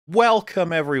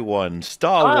Welcome everyone,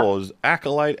 Star Wars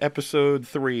Acolyte Episode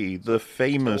 3, the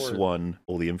famous one,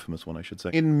 or the infamous one I should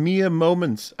say. In mere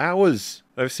moments, hours,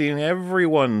 I've seen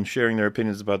everyone sharing their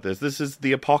opinions about this. This is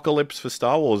the apocalypse for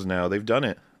Star Wars now, they've done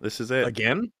it. This is it.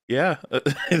 Again? Yeah,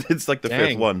 it's like the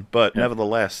fifth one, but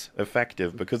nevertheless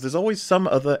effective, because there's always some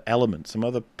other element, some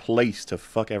other place to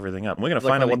fuck everything up. And we're going to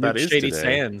find out what that is Shady today.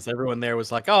 Sands, everyone there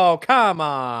was like, oh, come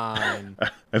on.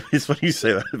 I mean, it's funny you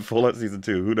say that. Fallout Season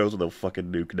 2, who knows what they'll fucking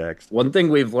nuke next. One thing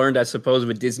we've learned, I suppose,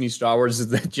 with Disney Star Wars is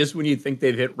that just when you think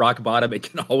they've hit rock bottom, it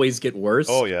can always get worse.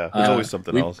 Oh yeah, there's always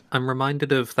something else. I'm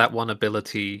reminded of that one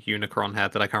ability Unicron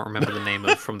had that I can't remember the name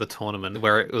of from the tournament,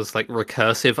 where it was like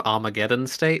recursive Armageddon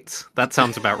states. That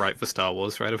sounds about right for Star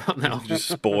Wars right about now. Just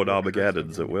spawn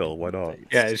Armageddons at will, why not?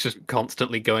 Yeah, it's just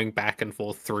constantly going back and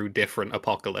forth through different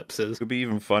apocalypses. It would be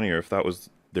even funnier if that was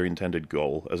their intended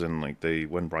goal, as in, like, they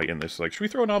went right in this, like, should we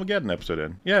throw an Armageddon episode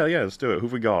in? Yeah, let's do it.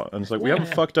 Who've we got? And it's like, we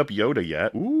haven't fucked up Yoda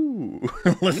yet. Ooh,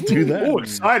 let's do that. Ooh,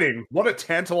 exciting. What a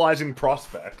tantalizing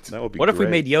prospect. That would be What if we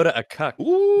great. made Yoda a cuck?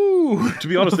 Ooh! To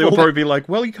be honest, they would probably be like,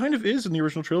 well, he kind of is in the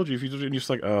original trilogy if you did it, and you're just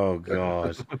like, oh,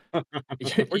 God.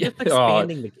 We're just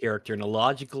expanding the character in a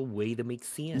logical way to make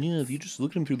sense. Yeah, if you just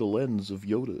look at him through the lens of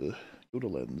Yoda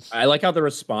lens. I like how the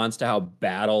response to how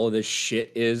bad all of this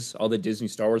shit is, all the Disney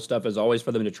Star Wars stuff, is always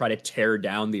for them to try to tear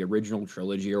down the original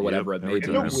trilogy or whatever it may be.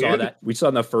 We saw that. We saw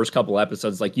in the first couple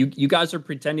episodes, like, you guys are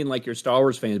pretending like you're Star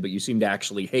Wars fans, but you seem to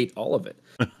actually hate all of it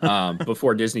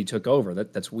before Disney took over.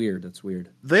 That's weird. That's weird.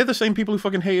 They're the same people who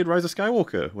fucking hated Rise of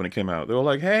Skywalker when it came out. They were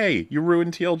like, hey, you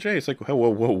ruined TLJ. It's like,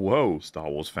 whoa, Star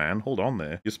Wars fan, hold on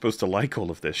there. You're supposed to like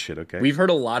all of this shit, okay? We've heard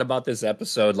a lot about this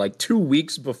episode, like 2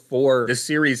 weeks before the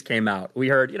series came out. We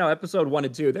heard, episode 1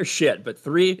 and 2, they're shit, but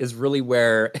 3 is really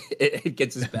where it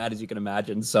gets as bad as you can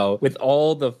imagine. So with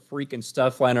all the freaking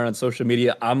stuff flying around on social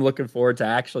media, I'm looking forward to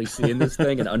actually seeing this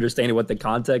thing and understanding what the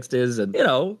context is. And, it's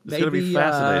going to be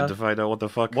fascinating to find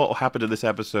out what happened in this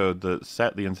episode that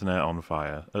set the internet on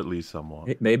fire, at least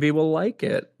somewhat. Maybe we'll like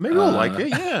it. Maybe we'll like it,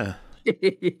 yeah.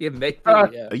 Maybe,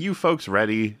 yeah. Are you folks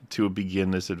ready to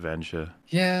begin this adventure?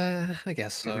 Yeah, I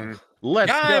guess so. Mm-hmm.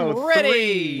 Let's I'm go.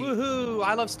 ready! Woohoo!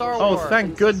 I love Star Wars! Oh,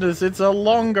 thank goodness, it's a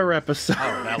longer episode.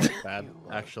 Oh, that was bad,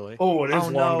 actually. Oh, it is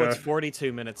longer. No, it's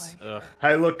 42 minutes. Ugh.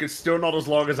 Hey, look, it's still not as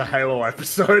long as a Halo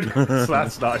episode, so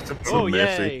that's nice. Oh,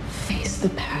 yay! Face the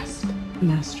past,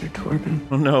 Master Torben.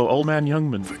 Oh no, old man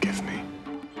Youngman. Forgive me.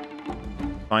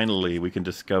 Finally, we can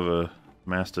discover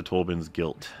Master Torben's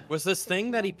guilt. Was this thing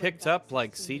that he picked up,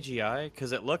 like, CGI?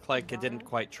 Because it looked like it didn't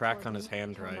quite track on his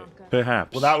hand right.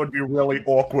 Perhaps. Well, that would be really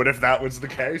awkward if that was the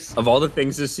case. Of all the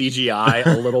things to CGI,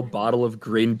 a little bottle of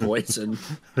green poison.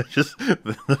 Just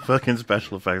the fucking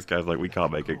special effects guys like, we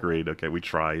can't make it green. Okay, we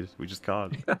tried. We just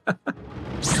can't.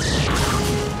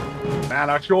 Man,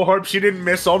 I sure hope she didn't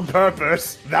miss on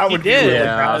purpose. That would be really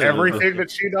bad. Everything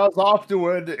that she does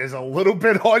afterward is a little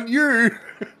bit on you.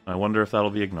 I wonder if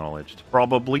that'll be acknowledged.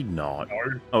 Probably not.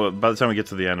 No. Oh, by the time we get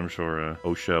to the end, I'm sure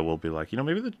Osha will be like,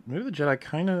 maybe the Jedi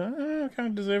kind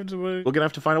of deserved to. We're gonna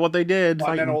have to find out what they did.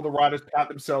 And then all the writers pat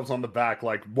themselves on the back,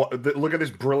 like, look at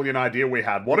this brilliant idea we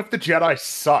had. What if the Jedi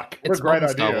suck? What It's a great modern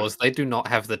idea. Star Wars. They do not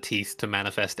have the teeth to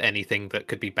manifest anything that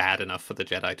could be bad enough for the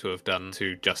Jedi to have done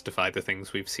to justify the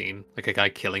things we've seen. Like a guy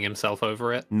killing himself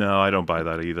over it. No, I don't buy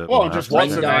that either. Well, just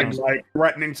what's her down. name, like,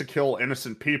 threatening to kill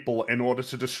innocent people in order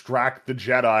to distract the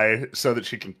Jedi so that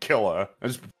she can kill her.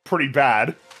 It's pretty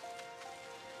bad.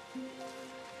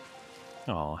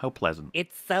 Oh, how pleasant.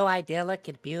 It's so idyllic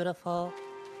and beautiful.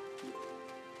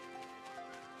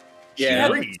 She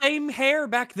had the same hair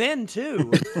back then,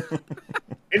 too.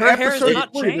 In Her hair has episode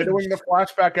not 3, they're changed. doing the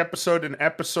flashback episode in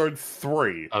episode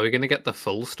 3. Are we going to get the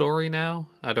full story now?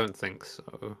 I don't think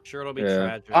so. Sure, it'll be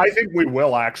tragic. I think we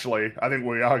will, actually. I think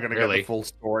we are going to get Really? the full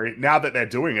story. Now that they're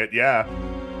doing it, yeah.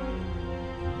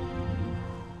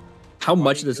 How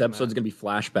much of this episode is going to be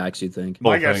flashbacks, you think?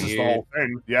 My guess is the whole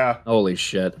thing, yeah. Holy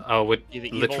shit. Oh, we're You the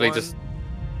evil literally one? just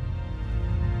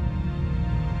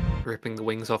ripping the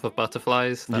wings off of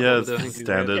butterflies. Is that Yeah, what we're doing? it's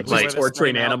standard. Like,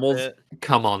 torturing animals.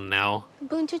 Come on now.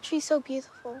 Bunta tree's so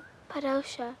beautiful, but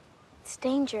Osha, it's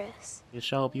dangerous. You're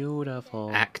so beautiful.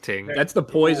 Acting. That's the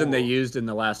poison they used in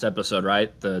the last episode,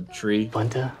 right? The tree.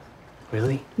 Bunta?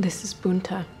 Really? This is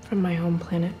Bunta from my home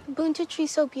planet. Bunta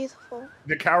tree's so beautiful.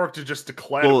 The character just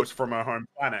declared it was from her home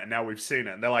planet, and now we've seen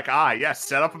it. And they're like, yes,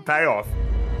 set up and payoff.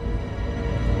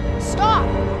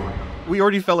 Stop! We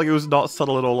already felt like it was not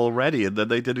subtle at all already, and then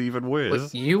they did it even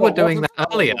worse. You were doing that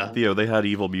earlier. Theo, they had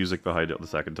evil music behind it the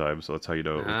second time, so that's how you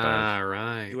know it was bad. Ah,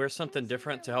 right. You wear something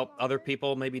different to help other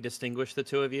people maybe distinguish the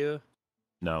two of you?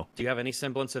 No. Do you have any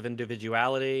semblance of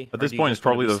individuality? At Or this do you point, it's just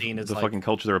wanna probably be seen as, the like, fucking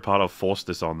culture they're a part of forced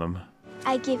this on them.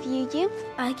 I give you you.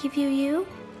 I give you you.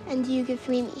 And you give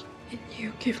me me. And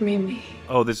you give me me.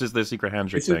 Oh, this is the secret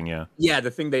handshake thing, yeah. Yeah, the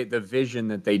vision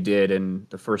that they did in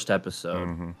the first episode.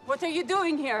 Mm-hmm. What are you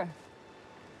doing here?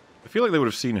 I feel like they would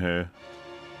have seen her.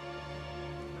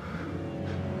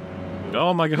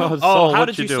 Oh my god, Oh, Saul, how what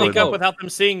did you you doing? sneak up without them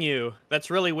seeing you? That's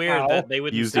really weird that they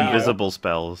would Used see you. invisible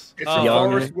spells. It's a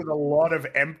forest with a lot of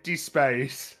empty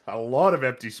space. A lot of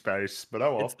empty space, but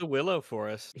oh well. It's the Willow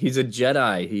Forest. He's a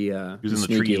Jedi. He's in the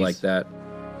sneaky trees. like that.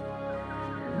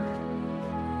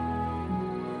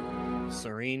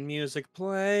 Serene music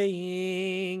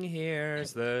playing.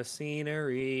 Here's the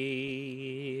scenery.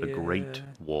 The Great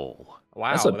Wall.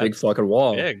 Wow, That's a big fucking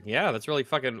wall. Big. Yeah, that's really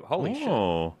fucking holy shit.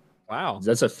 Oh. Wow.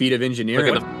 That's a feat of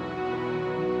engineering. Look at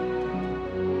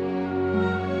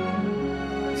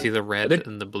See the red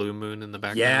and the blue moon in the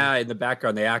background? Yeah, in the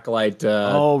background, the Acolyte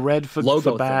red for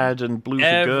logo bad thing. and blue for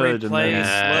Every good. place and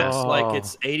then... looks like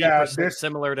it's 80%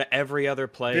 similar to every other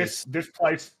place. This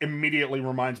place immediately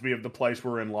reminds me of the place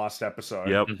we're in last episode.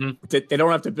 Yep. They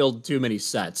don't have to build too many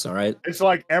sets, all right? It's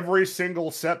like every single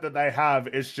set that they have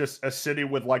is just a city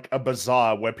with like a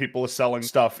bazaar where people are selling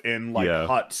stuff in like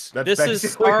huts. That's This is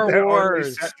basically Star their only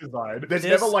Wars. set design. There's This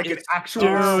never like an is actual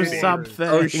Do city. something.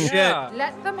 Oh shit! Yeah.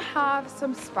 Let them have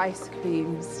some spice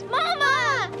creams.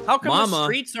 Mama! How come the Mama.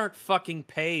 streets aren't fucking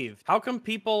paved? How come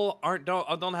people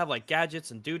don't have like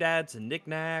gadgets and doodads and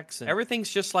knickknacks and everything's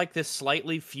just like this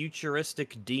slightly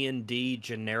futuristic D&D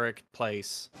generic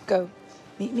place? Go.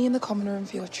 Meet me in the common room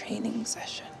for your training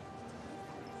session.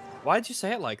 Why'd you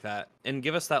say it like that and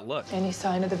give us that look? Any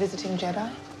sign of the visiting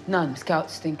Jedi? None.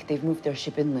 Scouts think they've moved their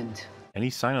ship inland. Any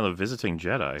sign of the visiting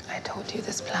Jedi? I told you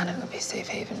this planet would be safe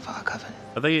haven for our coven.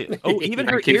 Are they? Oh, even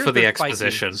her Thank you ears for the are spicy.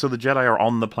 exposition. So the Jedi are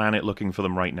on the planet looking for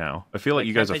them right now. I feel like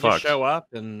you guys are Can't they just fucked. show up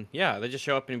and yeah, they just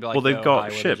show up and be like, Well, they've "Yo, got hi,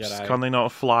 we're the ships. Jedi." Can they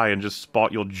not fly and just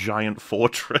spot your giant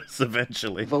fortress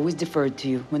eventually? I've always deferred to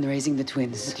you when raising the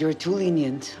twins. But you're too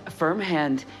lenient. A firm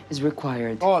hand is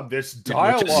required. God, this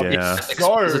dialogue Yeah. is so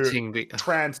Expositing the-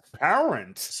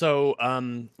 transparent. So,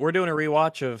 we're doing a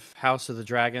rewatch of House of the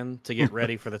Dragon to get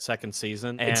ready for the second season.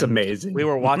 And It's amazing. We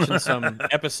were watching some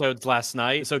episodes last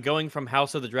night. So going from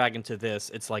House of the Dragon to this,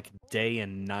 it's like day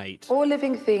and night. All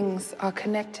living things are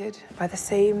connected by the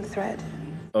same thread.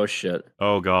 Oh shit!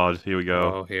 Oh god, here we go.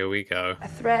 Oh, here we go. A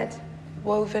thread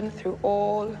woven through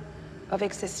all of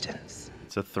existence.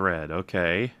 It's a thread.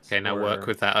 Okay. Okay, now work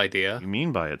with that idea. What do you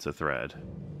mean by it's a thread?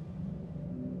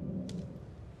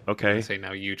 Okay. So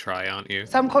now you try, aren't you?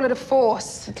 Some call it a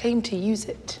force and claim to use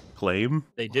it. Claim?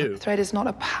 They do. The thread is not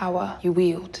a power you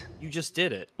wield. You just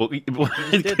did it. Well, You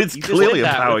just did- it's you just clearly did a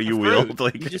that power with the you fruit. wield.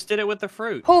 Like, You just did it with the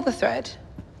fruit. Pull the thread.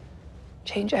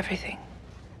 Change everything.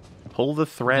 pull the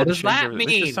thread. What does change that everything.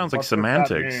 This mean? just sounds like What does that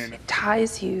semantics. mean? It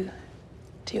ties you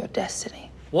to your destiny.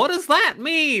 What does that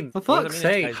mean? For What fuck's does it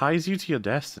mean? sake. Ties you to your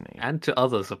destiny. And to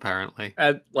others, apparently.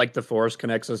 Like the Force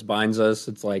connects us, binds us.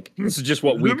 It's like this is just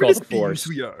what we call the Force.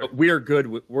 But we're good.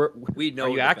 We know. Are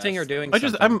you the acting best. or doing I'm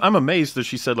something? I'm amazed that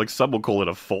she said like some will call it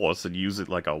a force and use it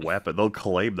like a weapon. They'll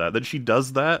claim that. Then she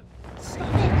does that.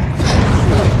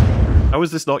 How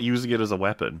is this not using it as a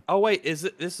weapon? Oh wait, this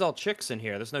is all chicks in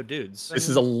here? There's no dudes. This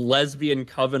is a lesbian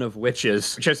coven of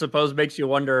witches, which I suppose makes you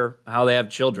wonder how they have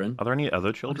children. Are there any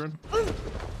other children?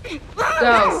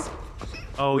 Go.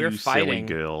 Oh, We're you silly fighting.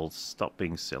 girls. Stop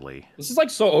being silly. This is like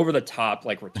so over the top,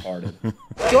 like retarded.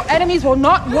 Your enemies will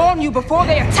not warn you before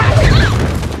they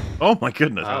attack. Oh my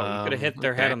goodness. Oh, you could have hit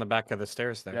their head on the back of the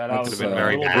stairs there. Yeah, that was been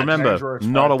very a little bad. bit Remember, dangerous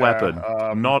not a right there.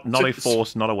 weapon. Not a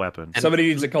force, not a weapon. Somebody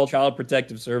needs to call Child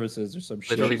Protective Services or some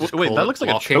shit. Literally just Wait, call that it looks like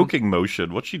a blocking. choking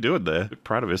motion. What's she doing there?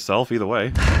 Proud of herself either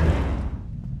way.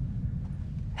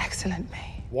 Excellent,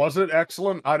 May. Was it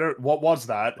excellent? I don't. What was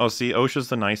that? Oh, see, Osha's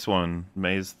the nice one.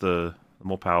 May's the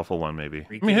more powerful one, maybe.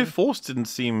 I mean, her force didn't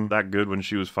seem that good when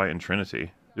she was fighting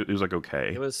Trinity. It was like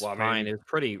okay. It was Well, I fine. mean-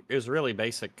 it was really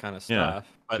basic kind of Yeah. stuff.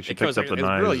 But she it was, picked up the it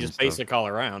was really knives just and stuff. basic all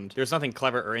around. There's nothing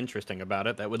clever or interesting about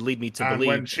it that would lead me to And believe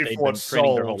when that she they'd fought been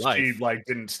training their Soul, whole life. she like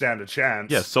didn't stand a chance.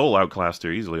 Yeah, Soul outclassed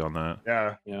her easily on that.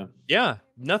 Yeah. Yeah. Yeah,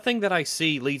 nothing that I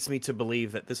see leads me to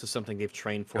believe that this is something they've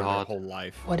trained for their God. whole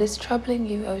life. What is troubling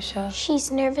you, Osha?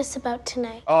 She's nervous about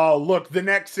tonight. Oh, look, the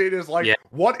next scene is like, Yeah.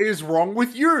 what is wrong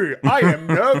with you? I am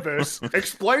nervous.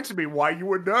 Explain to me why you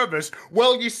were nervous.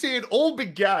 Well, you see, it all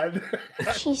began.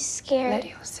 She's scared. Let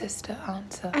your sister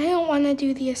answer. I don't want to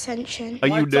do the ascension. Are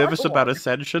Why you nervous talk about about it?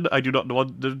 Ascension? I do not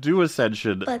want to do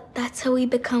Ascension. But that's how we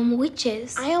become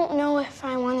witches. I don't know if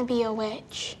I want to be a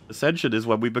witch. Ascension is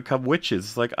when we become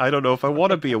witches. Like, I don't know if I want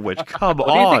to be a witch. Come What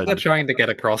do you think on. they're trying to get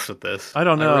across with this? I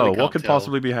don't know. really What can't could tell.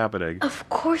 possibly be happening? Of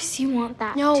course you want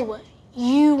that. No,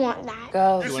 You want that.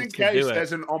 Girls. Just in case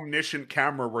there's an omniscient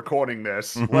camera recording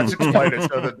this, let's explain it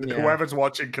so that whoever's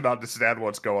watching can understand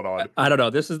what's going on. I don't know.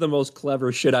 This is the most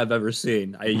clever shit I've ever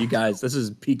seen. You guys, this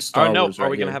is peak Star Wars. Are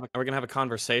we gonna have a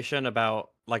conversation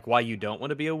about like why you don't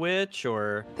want to be a witch,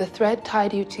 or The thread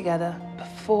tied you together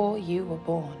before you were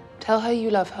born. Tell her you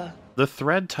love her. The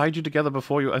thread tied you together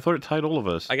before you. I thought it tied all of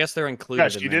us. I guess they're included.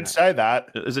 Yes, you did say that.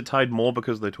 Is it tied more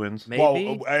because they're twins? Maybe.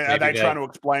 Well, are they trying to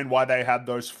explain why they had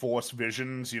those Force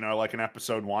visions? You know, like in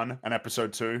episode 1 and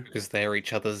episode 2? Because they're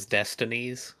each other's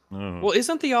destinies. Oh. Well,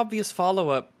 isn't the obvious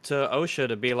follow-up to OSHA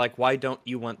to be like, why don't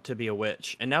you want to be a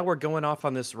witch? And now we're going off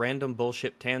on this random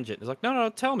bullshit tangent. It's like, no,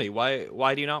 tell me,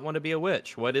 why do you not want to be a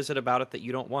witch? What is it about it that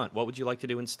you don't want? What would you like to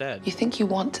do instead? You think you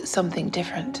want something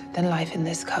different than life in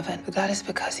this coven, but that is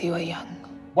because you are young.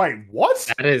 Wait,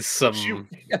 what? That is some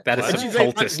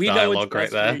cultist dialogue right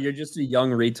there. You're just a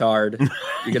young retard.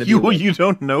 You're gonna you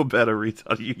don't know better,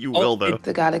 retard. You will though.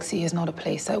 The galaxy is not a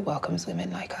place that welcomes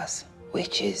women like us.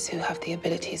 Witches who have the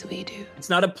abilities we do. It's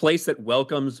not a place that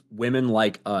welcomes women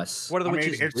like us. What are the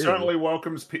witches it do? certainly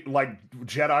welcomes like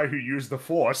Jedi who use the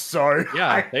Force, so...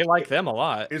 Yeah, they like them a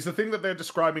lot. Is the thing that they're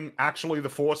describing actually the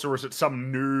Force, or is it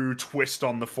some new twist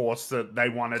on the Force that they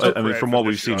wanted to I mean, from what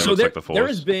we've seen, it looks like the Force. There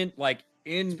has been, like,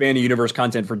 in expanded universe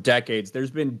content for decades, there's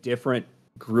been different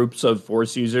groups of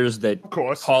Force users that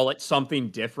call it something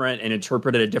different and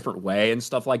interpret it a different way and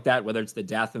stuff like that, whether it's the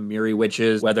Dathomiri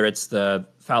witches, whether it's the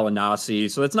Falanasi.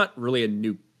 So that's not really a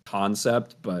new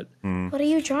concept, but... What are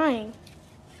you drawing?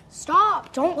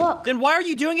 Stop! Don't look. Then why are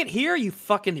you doing it here, you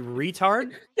fucking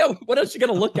retard? Yeah, what else are you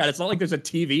gonna look at? It's not like there's a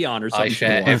TV on or something. I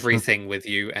share everything with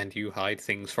you, and you hide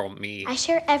things from me. I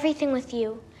share everything with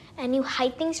you, and you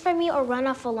hide things from me or run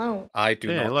off alone. I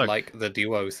do not like the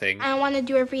duo thing. I want to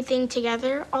do everything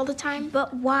together all the time,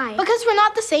 but why? Because we're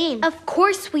not the same. Of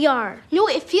course we are. No,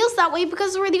 it feels that way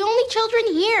because we're the only children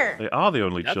here. They are the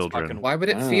only children. Why would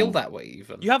it feel that way,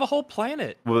 even? You have a whole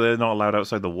planet. Well, they're not allowed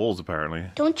outside the walls, apparently.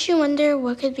 Don't you wonder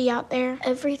what could be out there?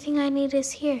 Everything I need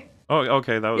is here. Oh,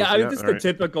 okay, that was... Yeah, I mean, this is the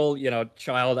typical,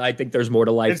 child. I think there's more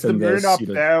to life than this. Is the moon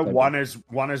up there? One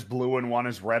is blue and one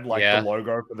is red, like the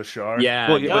logo for the show. Yeah,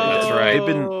 well, that's right. They've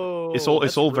been... It's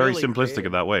all very simplistic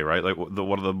in that way, right? Like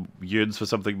one of them yearns for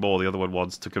something more, the other one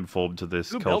wants to conform to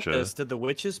this culture. Who built this? Did the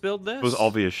witches build this? It was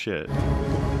obvious shit.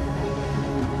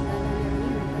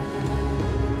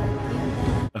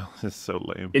 Oh, this is so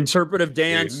lame. Interpretive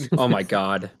dance. Oh my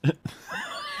god.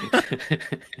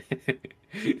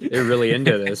 They're really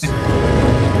into this.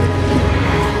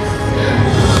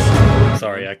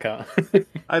 Sorry, I can't.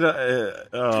 I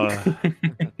don't.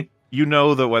 You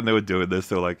know that when they were doing this,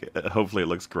 they're like, hopefully it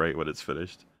looks great when it's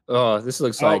finished. Oh, this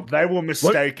looks like... they were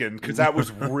mistaken, because that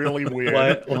was really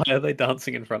weird. Why are they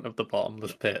dancing in front of the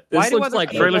bottomless pit? This looks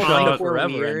like trailer shot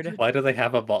forever. Why do they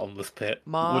have a bottomless pit?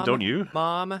 Mom, well, don't you?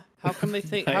 Mom, how come they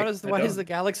think... Why does the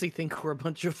galaxy think we're a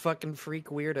bunch of fucking freak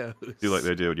weirdos? Do like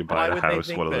they do when you buy a house,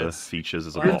 one of the features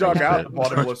is a Who dug out the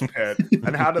bottomless bottomless pit?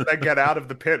 And how did they get out of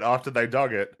the pit after they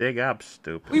dug it? Dig up,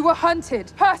 stupid. We were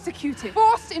hunted, persecuted,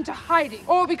 forced into hiding,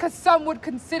 all because some would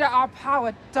consider our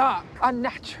power dark,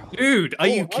 unnatural. Dude, are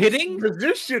you kidding?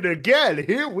 Position again,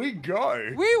 here we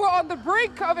go. We were on the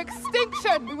brink of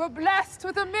extinction. We were blessed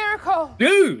with a miracle.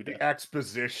 Dude!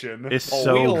 Exposition. It's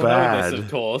so bad. This, of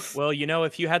course. Well,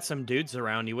 if you had some dudes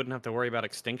around, you wouldn't have to worry about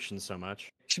extinction so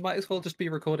much. She might as well just be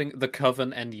recording The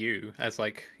Coven and You as,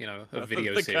 like, a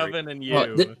video the series. The Coven and You.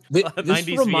 Well, this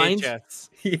 90s reminds... VHS.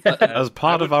 Yeah. As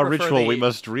part of our ritual, we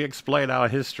must re-explain our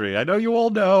history. I know you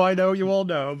all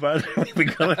know, but we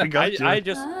got to. I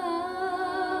just...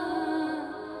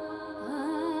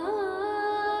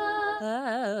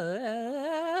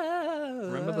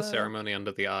 Remember the ceremony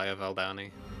under the eye of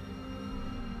Aldani?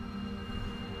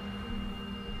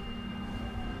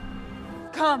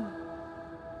 Come,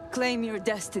 claim your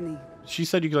destiny. She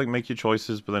said you could make your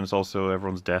choices, but then it's also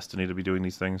everyone's destiny to be doing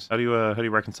these things. How do you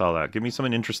reconcile that? Give me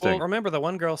something interesting. Well, remember the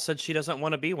one girl said she doesn't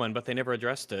want to be one, but they never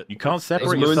addressed it. You can't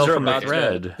separate yourself from the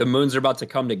thread. The moons are about to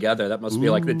come together. That must be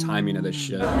like the timing of this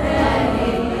shit.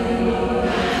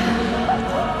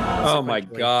 Oh my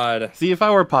god. See, if I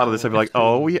were a part of this, I'd be like,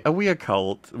 oh, are we a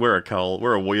cult? We're a cult.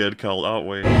 We're a weird cult, aren't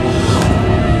we?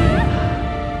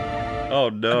 Oh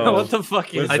no! What the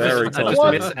fuck is that?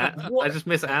 I just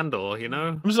miss Andor,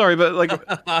 I'm sorry, but like,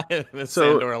 I miss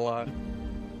Andor a lot.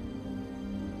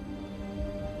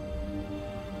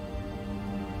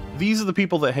 These are the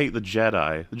people that hate the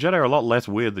Jedi. The Jedi are a lot less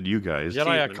weird than you guys.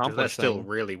 Jedi accomplished. They're still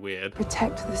really weird.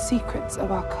 Protect the secrets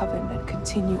of our coven and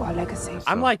continue our legacy.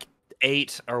 I'm like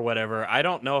 8 or whatever, I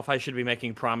don't know if I should be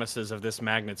making promises of this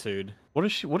magnitude. What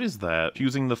is that?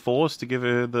 Using the Force to give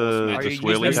her the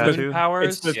swirly tattoo? tattoo? Powers?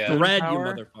 It's the thread, you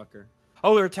motherfucker.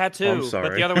 Oh, her tattoo. I'm sorry.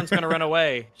 But the other one's gonna run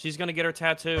away. She's gonna get her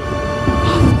tattoo.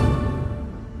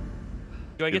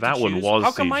 Do I get that to one choose? was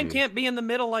How come mine CG. can't be in the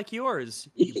middle like yours?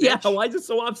 Yeah, why is it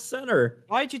so off center?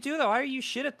 Why'd you do that? Why are you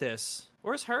shit at this?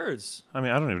 Where's hers? I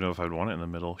mean, I don't even know if I'd want it in the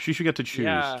middle. She should get to choose.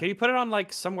 Yeah. Can you put it on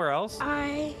like somewhere else?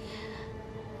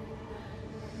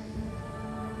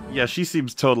 Yeah, she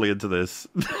seems totally into this.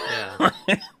 Yeah.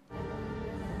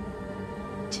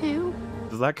 2.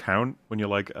 Does that count when you're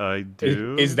like, I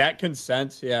do? Is that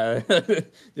consent? Yeah.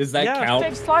 Does that count?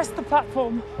 They've sliced the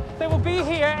platform. They will be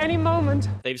here any moment.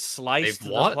 They've sliced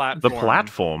They've what? the platform. The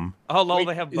platform? Oh, lol,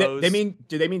 they have bows.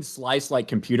 Do they mean slice like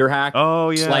computer hack? Oh,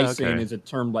 yeah, Slicing okay. is a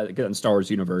term like in Star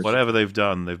Wars universe. Whatever they've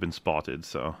done, they've been spotted,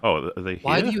 so... Oh, are they here?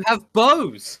 Why do you have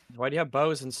bows? Why do you have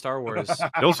bows in Star Wars?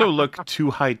 They also look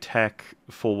too high-tech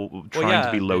for trying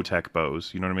to be low-tech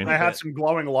bows, you know what I mean? They had some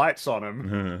glowing lights on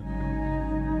them.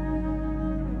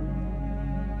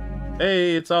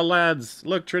 Hey, it's our lads.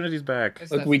 Look, Trinity's back.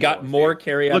 Look, we got more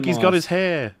Carry-On Look, he's got Moss. his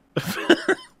hair.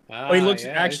 Oh, he looks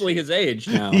actually his age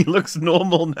now. He looks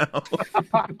normal now.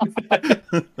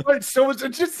 Wait, so was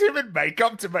it just him in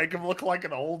makeup to make him look like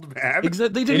an old man?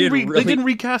 Exactly. They didn't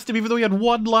recast him even though he had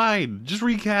one line. Just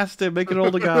recast him, make an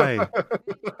older guy.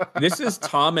 This is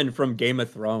Tommen from Game of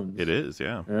Thrones. It is,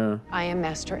 yeah. I am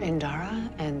Master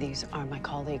Indara, and these are my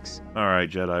colleagues. All right,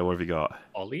 Jedi, what have you got?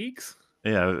 Colleagues?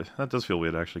 Yeah, that does feel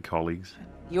weird, actually. Colleagues.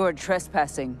 You're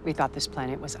trespassing. We thought this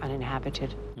planet was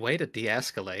uninhabited. Way to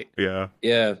de-escalate. Yeah.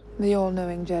 Yeah. The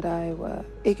all-knowing Jedi were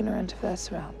ignorant of their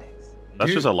surroundings.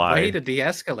 That's just a lie. Way to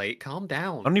de-escalate. Calm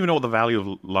down. I don't even know what the value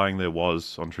of lying there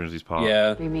was on Trinity's part.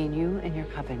 Yeah. We mean you and your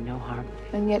coven no harm.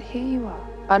 And yet here you are,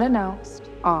 unannounced,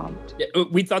 armed. Yeah,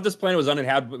 we thought this planet was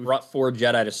uninhabited, but we brought 4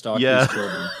 Jedi to stalk Yeah. these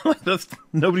children.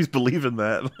 Nobody's believing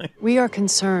that. We are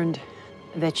concerned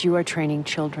that you are training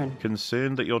children.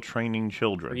 Concerned that you're training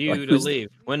children. For you to leave.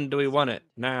 When do we want it?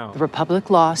 Now. The Republic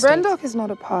lost. Brendok is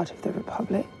not a part of the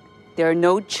Republic. There are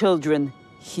no children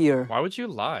here. Why would you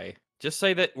lie? Just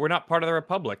say that we're not part of the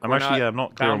Republic. I'm not clear on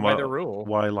bound by the rule.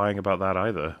 why lying about that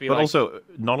either. Be But like, also,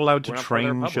 not allowed to we're not part of the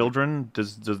train Republic. children?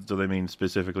 Do they mean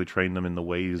specifically train them in the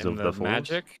ways of the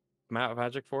Force?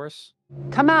 Magic Force?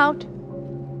 Come out.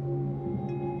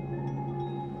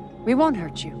 We won't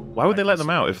hurt you. Why would they let them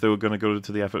out if they were going to go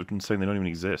to the effort and saying they don't even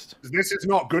exist? This is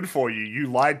not good for you. You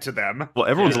lied to them. Well,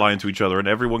 everyone's lying to each other, and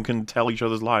everyone can tell each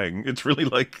other's lying. It's really,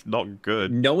 not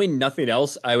good. Knowing nothing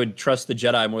else, I would trust the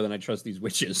Jedi more than I trust these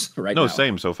witches right now. No,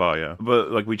 same so far, yeah.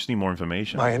 But, we just need more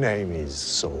information. My name is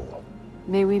Saul.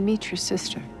 May we meet your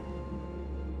sister?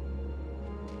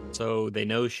 So they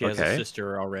know she has a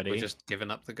sister already. We're just giving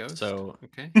up the ghost. So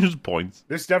okay. Just points.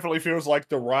 This definitely feels like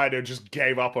the writer just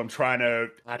gave up on trying to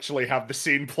actually have the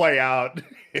scene play out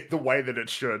in the way that it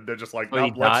should. They're just like, Oh, no,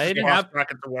 he let's died? just fast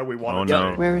track it to where we want Oh, it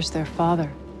no. to. Where is their father?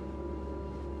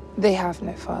 They have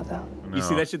no father. You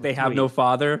see that shit? They have no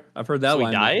father. I've heard that So he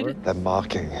line died? before. That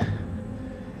marking.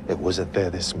 It wasn't there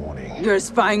this morning. You're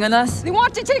spying on us? They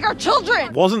want to take our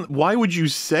children! Why would you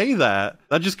say that?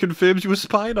 That just confirms you were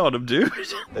spying on him, dude.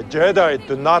 The Jedi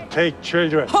do not take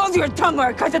children. Hold your tongue or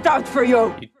I cut it out for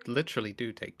you! You literally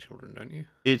do take children, don't you?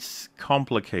 It's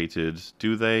complicated.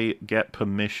 Do they get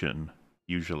permission,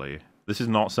 usually? This is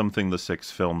not something the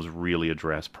 6 films really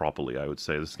address properly, I would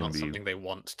say. This is going Not to be... something they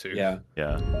want to. Yeah.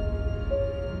 Yeah.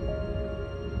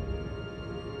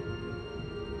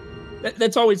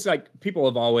 That's always people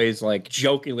have always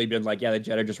jokingly been like, yeah, the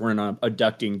Jedi just weren't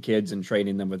abducting kids and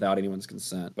training them without anyone's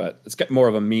consent. But it's got more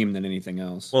of a meme than anything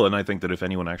else. Well, and I think that if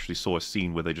anyone actually saw a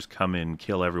scene where they just come in,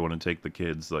 kill everyone, and take the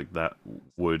kids, that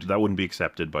wouldn't be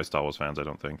accepted by Star Wars fans, I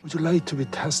don't think. Would you like to be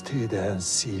tested and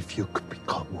see if you could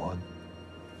become one?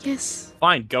 Yes.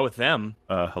 fine, go with them.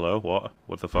 Hello? What?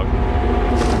 What the fuck?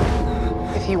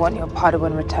 If you want your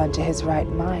Padawan returned to his right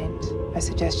mind, I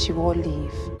suggest you all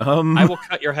leave. I will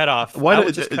cut your head off. Why I will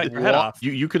did- just cut your head off.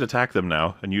 You could attack them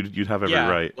now, and you'd have every Yeah,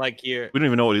 right. like you. We don't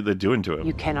even know what they're doing to him.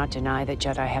 You cannot deny that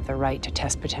Jedi have the right to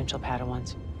test potential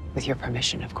Padawans. With your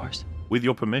permission, of course. With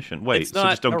your permission. Wait, It's so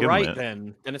not just don't a give right them it.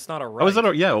 then. Then it's not a right. Oh, is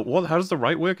that yeah? Well, how does the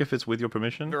right work if it's with your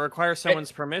permission? It requires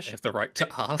someone's permission. The right to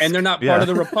ask. And they're not part of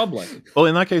the Republic. Well,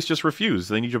 in that case, just refuse.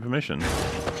 They need your permission.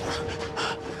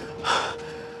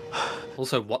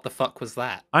 Also, what the fuck was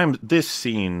that? This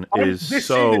scene is this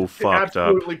so scene fucked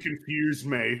up. absolutely confused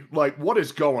me. Like, what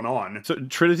is going on? So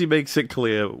Trinity makes it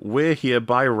clear, we're here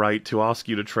by right to ask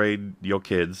you to trade your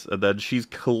kids, and then she's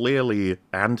clearly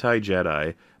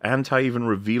anti-Jedi, anti even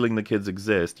revealing the kids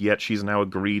exist, yet she's now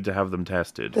agreed to have them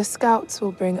tested. The scouts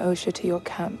will bring Osha to your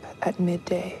camp at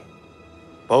midday.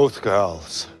 Both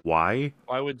girls. Why?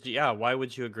 Why would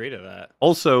you agree to that?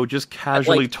 Also, just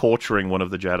casually torturing one of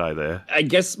the Jedi there. I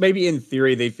guess maybe in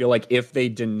theory they feel like if they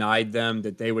denied them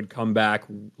that they would come back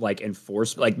like in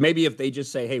force. Like maybe if they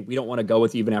just say, hey, we don't want to go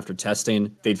with you even after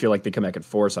testing, they'd feel like they come back in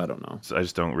force. I don't know. So I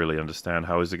just don't really understand.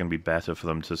 How is it going to be better for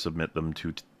them to submit them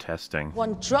to testing?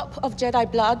 One drop of Jedi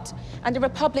blood, and the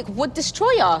Republic would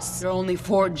destroy us. There are only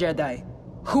 4 Jedi.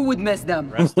 Who would miss them?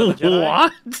 Rest of the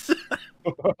Jedi?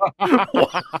 What?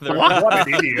 What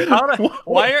an idiot.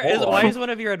 Why is one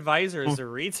of your advisors a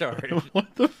retard? What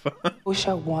the fuck?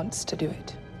 Osha wants to do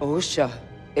it. Osha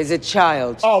is a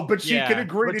child. Oh, but she can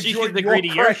agree to join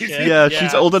your crazy. Yeah,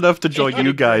 she's old enough to join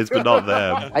you guys, but not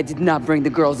them. I did not bring the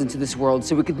girls into this world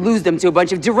so we could lose them to a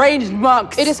bunch of deranged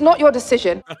monks. It is not your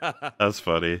decision. That's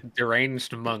funny.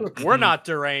 Deranged monk. We're not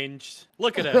deranged.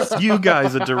 Look at us. You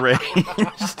guys are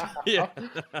deranged. Yeah.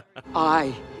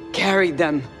 I carried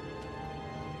them.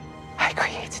 I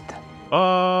created them.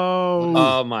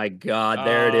 Oh my God,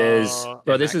 there it is.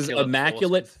 Bro, this is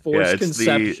Immaculate Force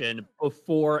Conception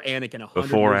before Anakin.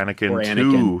 Before Anakin,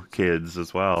 2 kids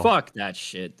as well. Fuck that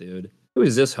shit, dude. Who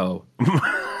is this hoe?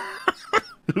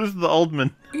 Who's the old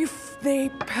man? If they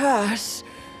pass,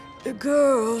 the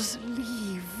girls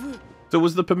leave. So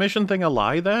was the permission thing a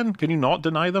lie then? Can you not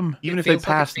deny them? Even if they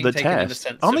pass the test?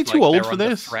 Aren't Aren't they too old for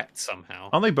this? Somehow.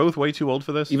 Aren't they both way too old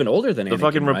for this? Even older than Anakin, The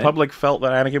fucking right? Republic felt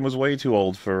that Anakin was way too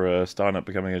old for starting up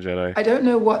becoming a Jedi. I don't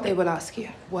know what they will ask you.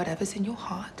 Whatever's in your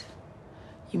heart,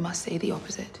 you must say the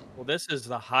opposite. Well, this is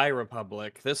the High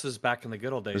Republic. This is back in the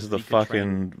good old days. This is the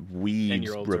fucking weed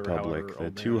Republic.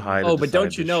 They're too high to Oh, but don't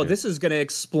decide you this know, shit. this is going to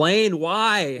explain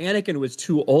why Anakin was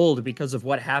too old because of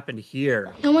what happened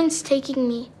here. No one's taking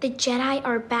me. The Jedi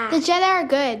are bad. The Jedi are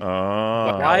good.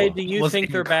 Why do you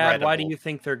think they're bad? Why do you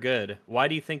think they're good? Why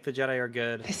do you think the Jedi are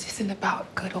good? This isn't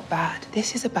about good or bad.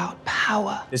 This is about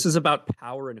power. This is about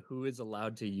power and who is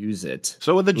allowed to use it.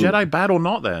 So are the Jedi bad or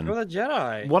not then? They're the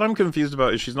Jedi. What I'm confused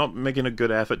about is she's not making a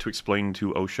good effort to explain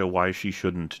to Osha why she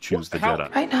shouldn't choose the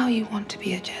Jedi. Right now you want to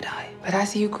be a Jedi, but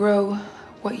as you grow,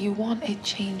 what you want, it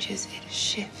changes, it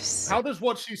shifts. How does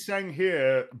what she's saying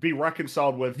here be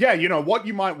reconciled with, yeah, you know, what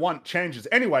you might want changes?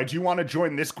 Anyway, do you want to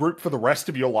join this group for the rest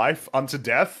of your life unto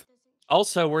death?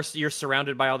 Also, you're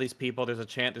surrounded by all these people. There's a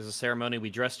chant, there's a ceremony. We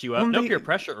dressed you up. No peer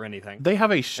pressure or anything. They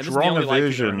have a And this is the strong only life you've ever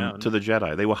aversion known. to the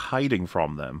Jedi. They were hiding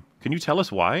from them. Can you tell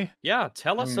us why? Yeah,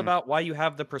 tell us about why you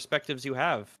have the perspectives you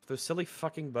have. Those silly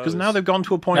fucking bows. Because now they've gone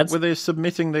to a point where they're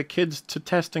submitting their kids to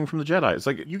testing from the Jedi. It's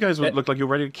like, you guys look like you're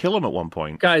ready to kill them at one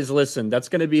point. Guys, listen, that's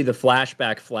going to be the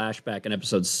flashback in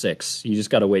episode 6. You just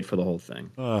got to wait for the whole thing.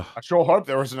 I sure hope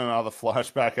there isn't another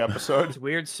flashback episode. It's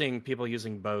weird seeing people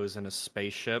using bows in a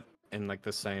spaceship in like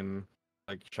the same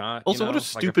shot. Also, you know? what a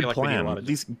stupid plan.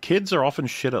 These kids are often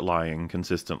shit at lying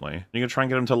consistently. You're gonna try and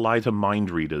get them to lie to mind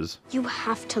readers. You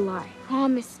have to lie.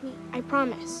 Promise me. I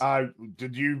promise.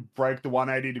 Did you break the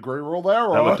 180-degree rule there?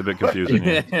 Or? That looked a bit confusing.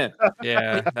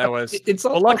 Yeah, that was. It's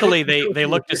well, luckily they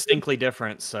look distinctly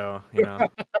different, so you know.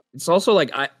 It's also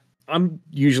like I'm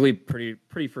usually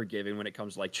pretty forgiving when it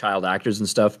comes to like child actors and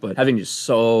stuff, but having just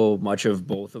so much of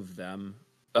both of them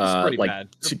like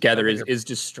bad. together is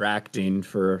distracting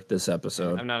for this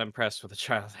episode. I'm not impressed with the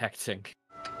child acting.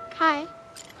 Hi.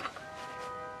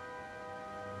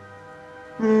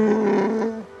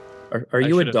 Are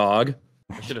you a dog?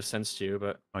 I should have sensed you,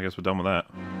 but I guess we're done with that.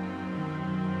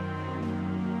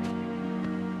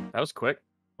 that was quick.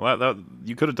 Well, that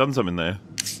you could have done something there.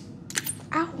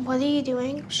 Ow, what are you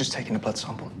doing? I was just taking a blood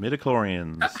sample.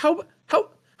 Midichlorians.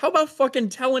 How about fucking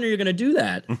telling her you're gonna do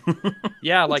that?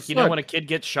 Yeah, like you know when a kid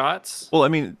gets shots. Well, I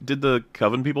mean, did the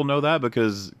Coven people know that?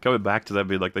 Because going back to that,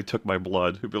 be like they took my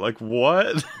blood. Who'd be like,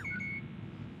 what?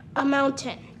 A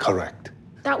mountain. Correct.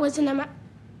 That wasn't a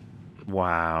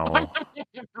Wow.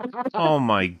 Oh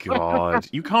my god.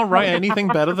 You can't write anything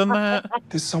better than that?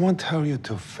 Did someone tell you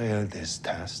to fail this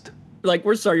test? Like,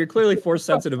 we're sorry, you're clearly force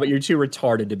sensitive, but you're too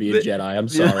retarded to be a Jedi. I'm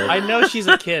sorry. I know she's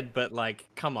a kid, but like,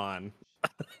 come on.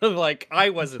 Like, I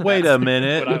wasn't. Wait a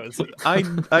minute.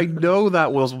 I know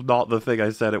that was not the thing I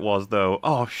said it was, though.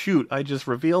 Oh, shoot. I just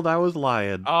revealed I was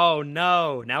lying. Oh,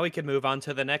 no. Now we can move on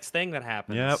to the next thing that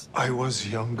happens. Yep. I was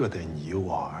younger than you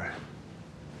are.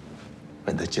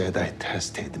 When the Jedi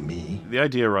tested me. The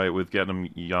idea, right, with getting them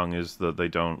young is that they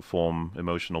don't form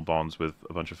emotional bonds with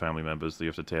a bunch of family members that you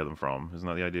have to tear them from. Isn't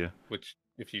that the idea? Which,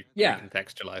 if you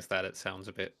contextualize that, it sounds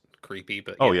a bit creepy,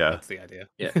 but that's the idea.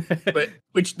 Yeah, but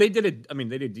which they did they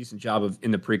did a decent job of in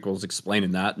the prequels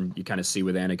explaining that, and you kind of see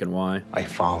with Anakin why. I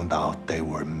found out there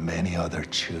were many other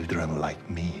children like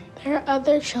me. There are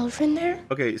other children there?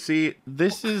 Okay, see,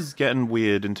 this is getting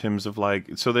weird in terms of,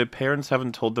 like, so their parents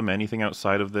haven't told them anything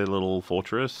outside of their little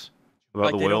fortress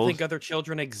about the they world? don't think other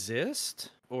children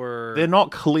exist? Or... They're not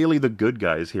clearly the good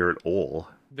guys here at all.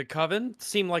 The Coven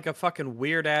seem like a fucking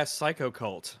weird-ass psycho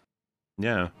cult.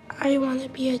 Yeah. I want to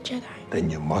be a Jedi. Then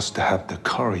you must have the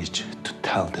courage to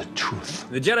tell the truth.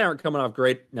 The Jedi aren't coming off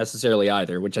great necessarily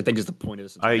either, which I think is the point of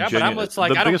this. But I'm just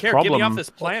like, I don't care, get me off this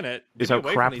planet. Is how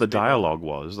crap the dialogue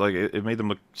was. Like, it made them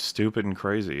look stupid and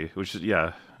crazy, which is,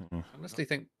 yeah. I honestly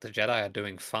think the Jedi are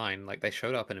doing fine. Like, they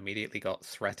showed up and immediately got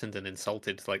threatened and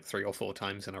insulted like 3 or 4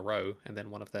 times in a row, and then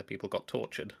one of their people got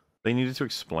tortured. They needed to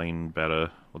explain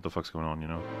better what the fuck's going on, you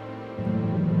know?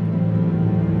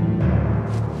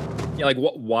 Yeah, like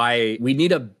why we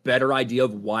need a better idea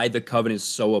of why the Coven is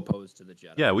so opposed to the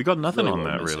Jedi. Yeah, we got nothing Really on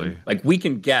what that, we're missing. really. Like, we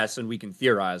can guess and we can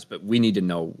theorize, but we need to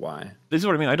know why. This is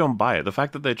what I mean. I don't buy it. The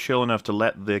fact that they're chill enough to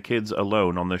let their kids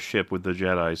alone on the ship with the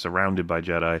Jedi, surrounded by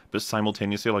Jedi, but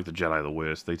simultaneously, like, the Jedi are the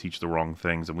worst. They teach the wrong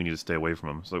things, and we need to stay away from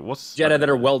them. So, what's Jedi that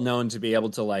are well known to be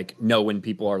able to, like, know when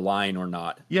people are lying or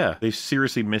not. Yeah, they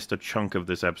seriously missed a chunk of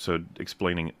this episode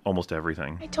explaining almost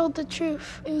everything. I told the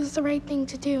truth. It was the right thing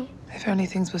to do. If only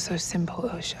things were so simple,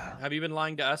 Osha. Have you been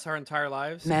lying to us our entire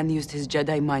lives? Man used his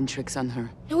Jedi mind tricks on her.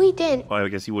 No, he didn't. Well, I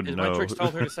guess you wouldn't His mind know. tricks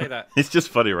told her to say that. It's just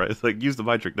funny, right? It's like, use the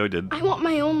mind trick. No, he didn't. I want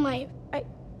my own life. I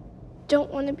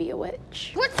don't want to be a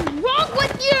witch. What's wrong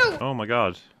with you? Oh my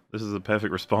god. This is a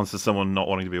perfect response to someone not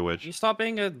wanting to be a witch. You stop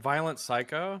being a violent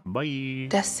psycho? Bye.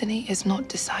 Destiny is not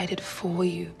decided for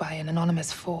you by an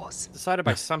anonymous force. Decided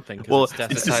by something. Well, it's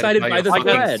decided by the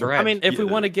thread. I mean, if we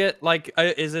want to get, like,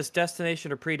 is this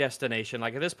destination or predestination?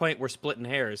 Like, at this point, we're splitting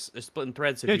hairs. We're splitting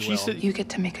threads, if you will. Said, you get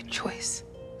to make a choice,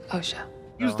 Osha.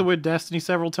 Used the word destiny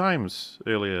several times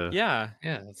earlier. Yeah.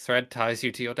 Yeah, the thread ties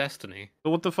you to your destiny. But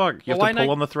what the fuck? You Well, have to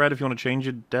pull on the thread if you want to change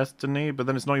your destiny, but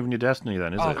then it's not even your destiny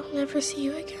then, is it? I'll never see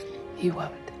you again. You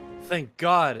won't. Thank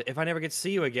God. If I never get to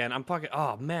see you again, I'm fucking...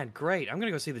 Oh, man, great. I'm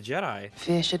gonna go see the Jedi.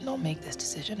 Fear should not make this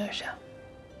decision, Osha.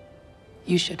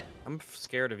 You should. I'm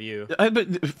scared of you.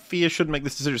 But fear shouldn't make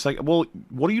this decision. It's like, well,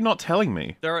 what are you not telling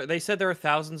me? They said there are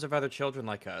thousands of other children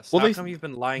like us. Well, How come you've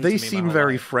been lying to me They my seem whole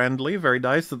very life? friendly, very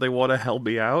nice, that they want to help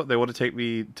me out. They want to take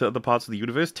me to other parts of the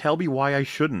universe. Tell me why I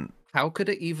shouldn't. How could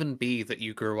it even be that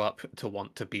you grew up to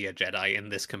want to be a Jedi in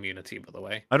this community, by the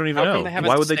way? I don't even How know. come they haven't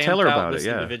Why would they tell her stamped out about it? this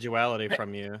Yeah. individuality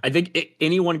from you. I think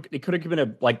it could have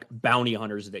been like bounty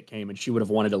hunters that came, and she would have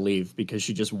wanted to leave because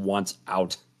she just wants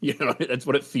out. You know, that's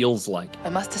what it feels like. I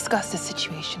must discuss the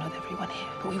situation with everyone here,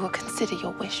 but we will consider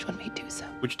your wish when we do so.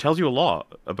 Which tells you a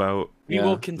lot about We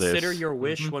will consider this. your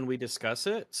wish when we discuss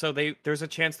it. So there's a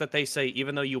chance that they say,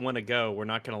 even though you want to go, we're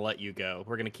not going to let you go.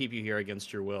 We're going to keep you here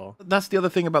against your will. That's the other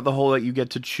thing about the whole that you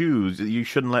get to choose. You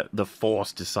shouldn't let the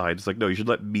Force decide. It's like, no, you should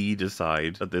let me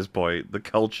decide at this point. The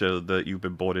culture that you've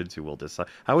been born into will decide.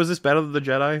 How is this better than the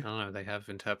Jedi? I don't know, they have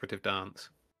interpretive dance.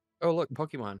 Oh, look,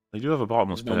 Pokemon. They do have a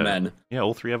bottomless No pit. men. Yeah,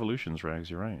 all 3 evolutions,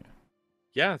 Rags, you're right.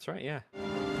 Yeah, that's right, yeah.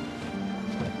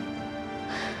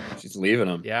 She's leaving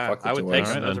them. Yeah, Fuck the I would toys. take them.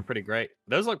 Alright, Those then. are pretty great.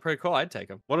 Those look pretty cool. I'd take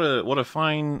them. What a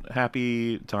fine,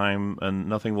 happy time, and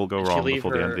nothing will go Did she wrong leave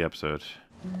before the end of her- the episode.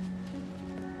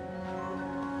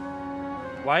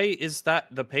 Why is that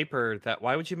the paper that...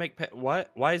 Why would you make... What?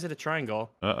 Why is it a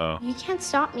triangle? Uh-oh. You can't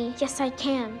stop me. Yes, I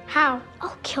can. How?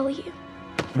 I'll kill you.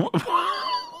 What the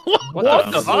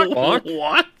fuck? What?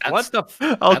 What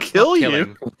the... I'll That's kill not you.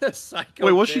 killing.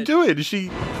 Wait, what's she doing? Is she...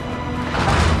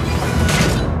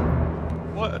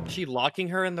 What? Is she locking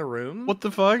her in the room? What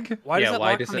the fuck? Why does Yeah, it why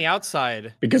lock does on it- the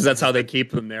outside? Because that's how they keep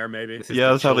them there, maybe. This is Yeah,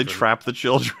 the that's how they children. trap the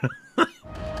children.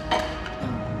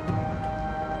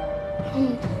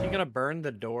 You gonna burn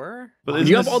the door? But You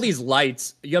isn't have this- all these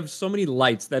lights. You have so many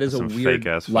lights. That is a Some weird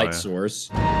fake-ass light fire. source.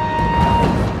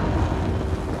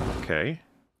 Okay.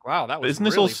 Wow, that But was isn't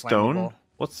this really all stone? flammable.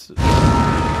 What's...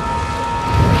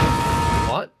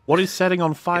 What? What is setting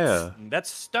on fire?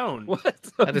 That's stone. What?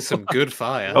 That is some good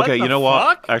fire. What Okay, the you know what?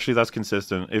 fuck? Actually, that's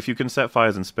consistent. If you can set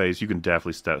fires in space, you can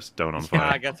definitely set stone on Yeah, I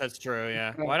fire. guess that's true,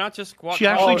 yeah. Why not just walk She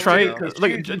actually across tried... the road?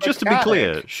 Like, she's just to be clear,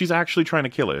 mechanic. she's actually trying to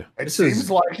kill her. It This seems is-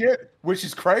 like it, which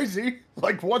is crazy.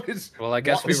 Like, what is... Well, I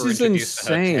guess we This were is introduced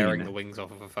to her insane. tearing the wings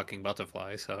off of a fucking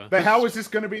butterfly, so... But how is this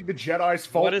going to be the Jedi's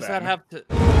fault, What does that then? have to...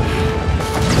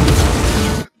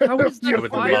 How is I the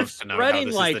would fire love to know how spreading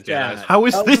this like is the Jedi's that? How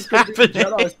is That this was the happening?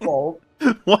 Jedi's fault.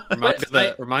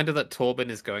 What? Reminder that Torben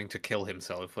is going to kill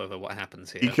himself over what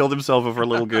happens here. He killed himself over a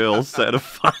little girl set a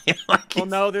fire. Well,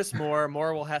 no, there's more.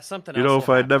 More will have something else. You know, if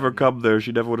will I'd never happen. come there,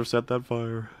 she never would have set that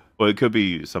fire. Well, it could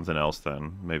be something else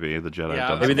then. Maybe the Jedi Yeah,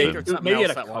 done Maybe they something. something maybe else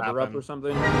had a that will cover up happen. or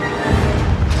something.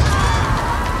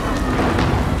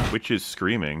 Which is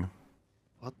screaming.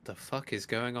 What the fuck is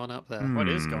going on up there? What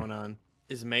is going on?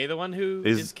 Is May the one who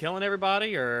is killing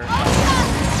everybody, or?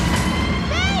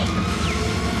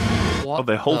 Oh,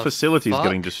 their whole facility is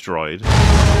getting destroyed.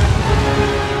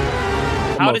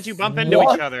 How did you bump into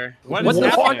each other? What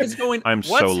the fuck is going? I'm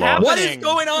so lost. What is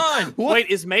going on? Wait,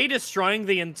 is May destroying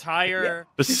the entire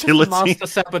Facility? Master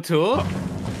Saboteur?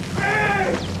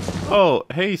 Oh,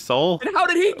 hey, Sol. And how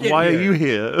did he get Why here? are you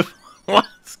here?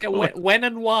 What's going When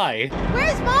and why?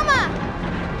 Where's Mama?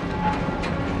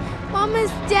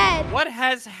 Mama's dead. What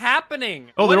has happening?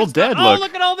 Oh, they're all dead, Oh, look.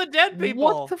 look at all the dead people.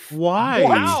 What the Why?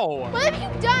 Wow. What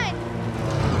have you done?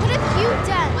 What have you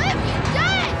done? What have you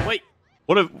done? Wait,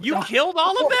 What a... you killed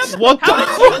all of them? What the, How did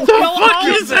you what the kill all fuck of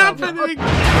is them? happening?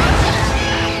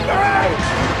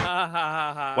 Ha, ha,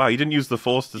 ha, ha. Wow, you didn't use the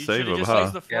Force to You save should've him, just huh?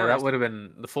 used the Yeah, that forest. would have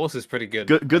been... The Force is pretty good.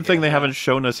 Good thing they haven't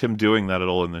shown us him doing that at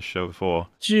all in this show before.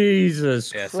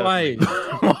 Jesus Yeah, Christ!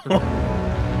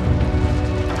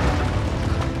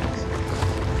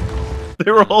 They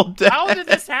were all dead. How did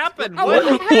this happen? Why What?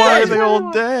 are they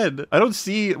all dead? I don't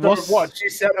see... What's... What? She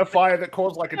set a fire that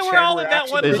caused like a They chain were all in that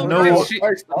reaction. one There's little no- room.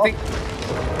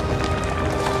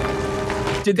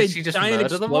 Did they she just die in an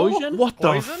murder them all? explosion? What the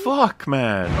Poison? fuck,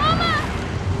 man?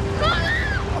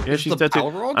 Yeah, she's the dead too.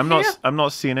 Balrog I'm not. here? I'm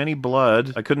not seeing any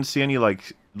blood. I couldn't see any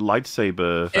like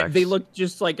lightsaber effects. They look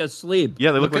just like asleep.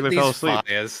 Yeah, they look like at they fell these asleep.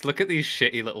 fires. Look at these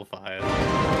shitty little fires.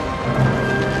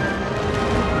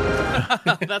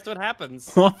 That's what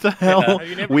happens. What the hell? Have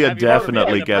you never- We are have you never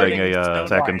definitely been in a getting burning a stone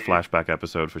second fire? flashback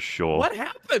episode for sure. What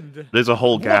happened? There's a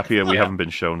whole gap here we the- haven't been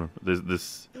shown. There's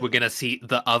this. We're gonna see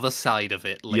the other side of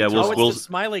it later. Yeah, Oh, we'll. it's the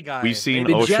smiley guy. We've seen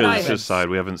The Jedi Osha's has- side.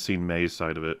 We haven't seen May's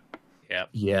side of it. Yep.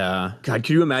 Yeah. God,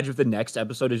 can you imagine if the next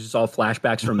episode is just all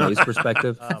flashbacks from May's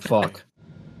perspective? Oh, Fuck.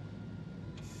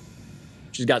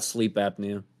 She's got sleep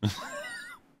apnea.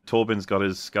 Torben's got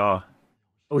his scar.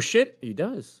 Oh shit, he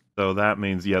does. So that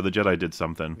means, yeah, the Jedi did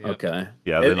something. Yep. Okay.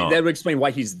 Yeah, they're That not. would explain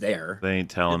why he's there. They ain't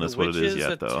telling Did us the what it is witches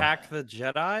yet, though. attack the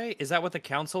Jedi? Is that what the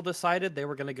council decided? They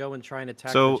were going to go and try and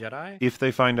attack So, the Jedi? if they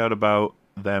find out about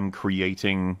them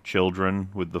creating children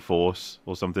with the Force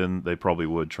or something, they probably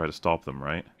would try to stop them,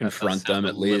 right? Confront them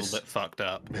at A little least. bit fucked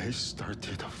up. They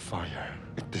started a fire.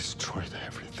 It destroyed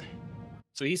everything.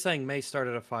 So he's saying May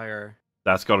started a fire.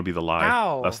 That's got to be the lie.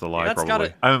 Ow. That's the lie, That's probably.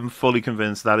 gotta- I'm fully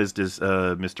convinced that is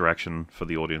misdirection for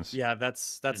the audience. Yeah,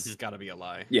 that's got to be a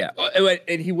lie. Yeah,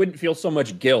 and he wouldn't feel so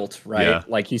much guilt, right? Yeah.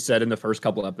 Like he said in the first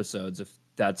couple episodes, if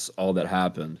that's all that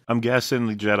happened. I'm guessing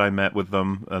the Jedi met with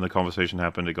them and the conversation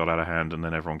happened, it got out of hand, and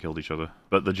then everyone killed each other.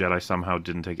 But the Jedi somehow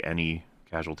didn't take any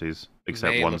casualties,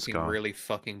 except May one looking scar. really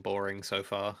fucking boring so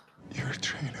far. Your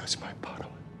train is my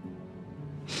bottle.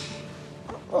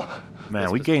 Man,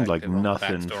 This we gained like perspective on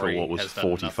nothing for backstory what was has done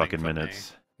 40 nothing fucking for me.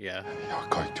 minutes. Yeah. You're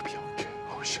going to be okay,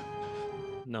 Ocean.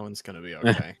 No one's going to be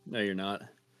okay. No, you're not.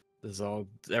 This is all,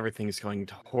 everything's going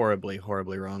horribly,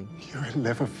 horribly wrong. You'll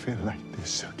never feel like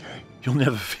this again. You'll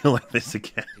never feel like this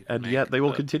again. And make yet they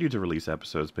will the- continue to release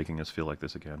episodes making us feel like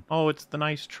this again. Oh, it's the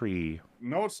nice tree.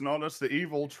 No, it's not. It's the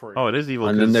evil tree. Oh, it is evil.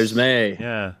 And then 'cause- there's May,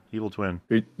 Yeah, evil twin.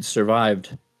 who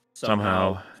survived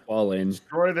Somehow. falling.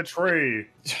 Destroy the tree.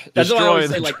 That's what I always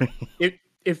Destroy say. the Like,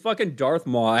 if fucking Darth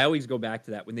Maul, I always go back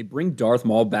to that when they bring Darth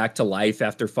Maul back to life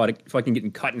after fucking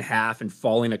getting cut in half and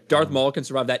falling. Like Darth Maul can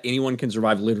survive that. Anyone can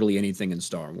survive literally anything in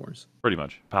Star Wars. Pretty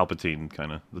much. Palpatine,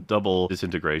 kind of. The double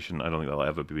disintegration, I don't think that'll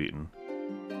ever be beaten.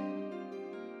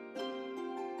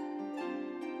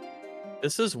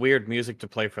 This is weird music to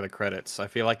play for the credits. I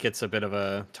feel like it's a bit of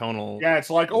a tonal. Yeah, it's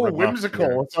like, oh, rebuff whimsical.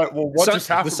 here. It's like, well, what Sun- just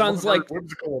happened? the sun's wasn't like- very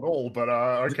whimsical at all, but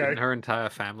okay. Didn't her entire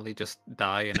family just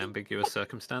die in ambiguous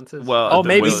circumstances? Well, Oh,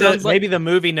 maybe well, maybe the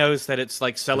movie knows that it's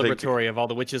like celebratory of all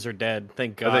the witches are dead.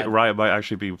 Thank God. I think Riot might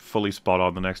actually be fully spot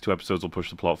on. The next two episodes will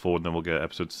push the plot forward, and then we'll get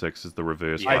episode 6 as the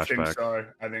reverse I flashback. think so.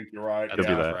 I think you're right. Could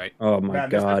be that. Right. Oh my Man,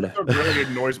 god. This episode really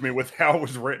annoys me with how it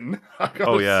was written. I gotta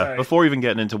Oh yeah. say. Before even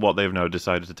getting into what they've now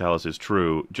decided to tell us is true,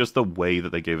 just the way that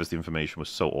they gave us the information was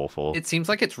so awful. It seems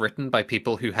like it's written by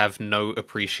people who have no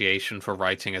appreciation for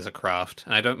writing as a craft.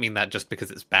 And I don't mean that just because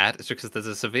it's bad, it's just because there's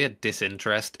a severe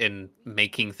disinterest in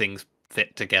making things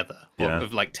fit together,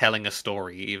 of like telling a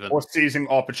story even. Or seizing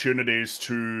opportunities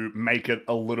to make it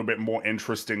a little bit more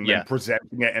interesting than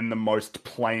presenting it in the most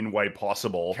plain way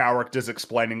possible. Characters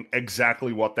explaining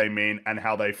exactly what they mean and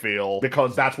how they feel,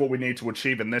 because that's what we need to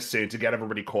achieve in this scene to get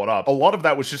everybody caught up. A lot of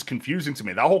that was just confusing to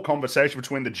me. That whole conversation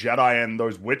between the Jedi and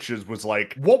those witches was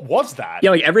like, what was that?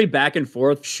 Yeah, like every back and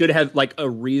forth should have, like, a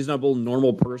reasonable,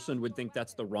 normal person would think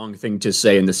that's the wrong thing to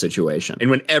say in this situation. And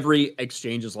when every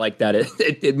exchange is like that,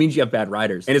 it means you have bad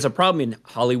writers. And it's a problem in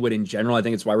Hollywood in general. I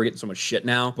think it's why we're getting so much shit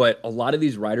now. But a lot of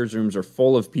these writers' rooms are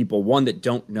full of people, one, that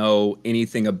don't know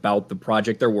anything about the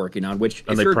project they're working on, which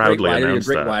and if you're a great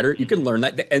writer, you can learn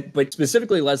that. But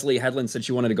specifically, Leslie Headland said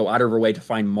she wanted to go out of her way to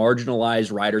find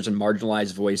marginalized writers and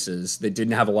marginalized voices that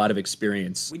didn't have a lot of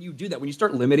experience. When you do that, when you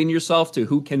start limiting yourself to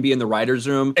who can be in the writer's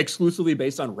room exclusively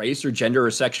based on race or gender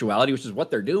or sexuality, which is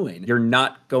what they're doing, you're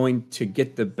not going to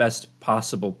get the best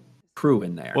possible crew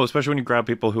in there. Well, especially when you grab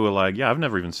people who are like, yeah, I've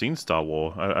never even seen Star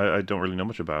Wars. I don't really know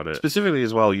much about it. Specifically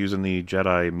as well, using the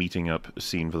Jedi meeting up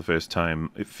scene for the first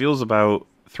time, it feels about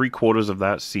 3/4 of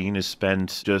that scene is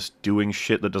spent just doing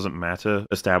shit that doesn't matter,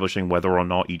 establishing whether or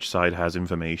not each side has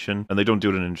information, and they don't do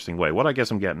it in an interesting way. What I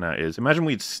guess I'm getting at is, imagine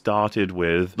we'd started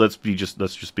with, let's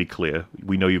just be clear.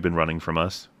 We know you've been running from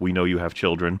us. We know you have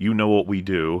children. You know what we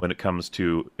do when it comes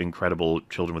to incredible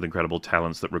children with incredible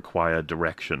talents that require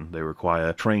direction. They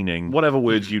require training, whatever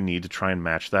words you need to try and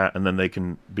match that, and then they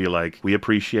can be like, we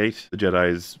appreciate the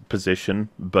Jedi's position,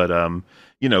 but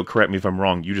you know, correct me if I'm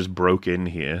wrong, you just broke in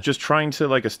here. Just trying to,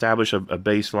 like, establish a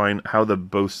baseline, how the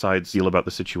both sides feel about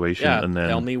the situation, and then...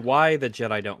 tell me why the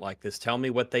Jedi don't like this. Tell me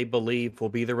what they believe will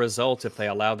be the result if they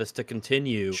allow this to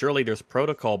continue. Surely there's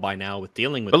protocol by now with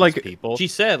dealing with these people. She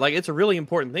said, like, it's a really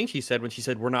important thing she said when she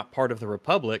said, we're not part of the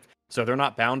Republic, so they're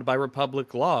not bound by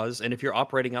Republic laws, and if you're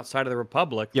operating outside of the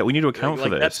Republic... Yeah, we need to account for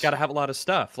this. That's got to have a lot of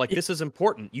stuff. Like, this is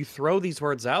important. You throw these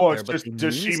words out there, but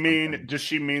does she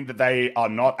mean that they are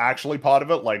not actually part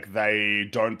of it, like they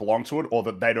don't belong to it, or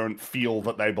that they don't feel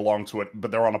that they belong to it, but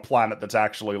they're on a planet that's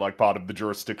actually like part of the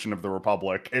jurisdiction of the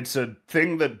Republic? It's a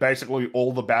thing that basically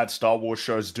all the bad Star Wars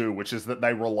shows do, which is that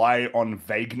they rely on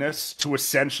vagueness to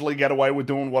essentially get away with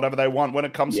doing whatever they want when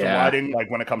it comes to writing, like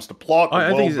when it comes to plot,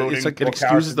 I think it's like it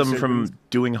excuses them from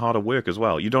doing harder work as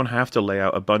well. You don't have to lay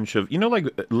out a bunch of, you know, like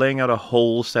laying out a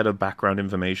whole set of background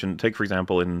information. Take, for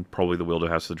example, in probably The Wilder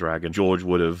House of the Dragon, George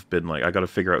would have been like, I got to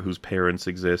figure out whose parents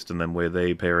exist and then where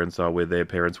their parents are, where their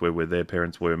parents were, where their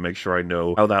parents were, and make sure I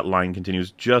know how that line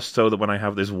continues, just so that when I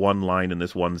have this one line in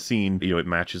this one scene, you know, it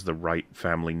matches the right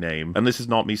family name. And this is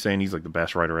not me saying he's like the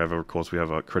best writer ever. Of course, we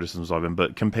have our criticisms of him,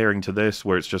 but comparing to this,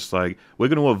 where it's just like, we're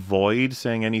going to avoid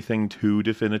saying anything too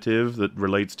definitive that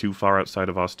relates too far outside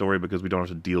of our story because we don't have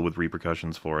to deal with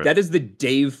repercussions for it. That is the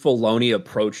Dave Filoni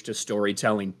approach to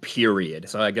storytelling, period.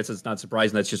 So I guess it's not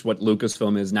surprising that's just what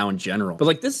Lucasfilm is now in general. But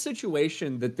like this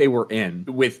situation that they were in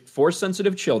with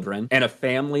Force-sensitive children and a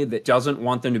family that doesn't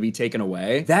want them to be taken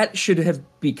away, that should have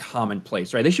be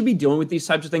commonplace, right? They should be dealing with these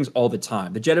types of things all the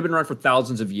time. The Jedi have been around for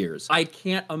thousands of years. I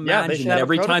can't imagine that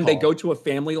every time they go to a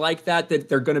family like that, that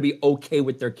they're going to be okay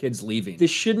with their kids leaving.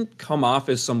 This shouldn't come off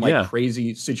as some like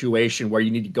crazy situation where you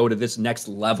need to go to this next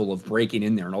level of breaking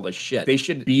in there and all this shit. They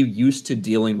should be used to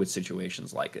dealing with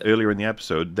situations like it. Earlier in the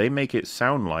episode, they make it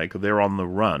sound like they're on the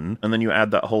run, and then you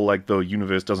add that whole like the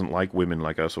universe doesn't like women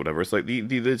like us or whatever. It's like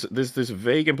there's this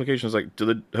vague implication. It's like,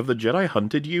 have the Jedi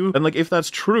hunted you? And like if that's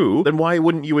true, then why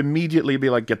wouldn't you immediately be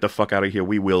like, get the fuck out of here,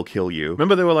 we will kill you?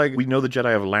 Remember they were like, we know the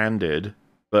Jedi have landed,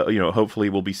 but, you know, hopefully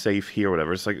we'll be safe here or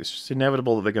whatever. It's like, it's just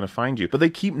inevitable that they're going to find you. But they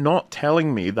keep not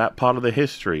telling me that part of the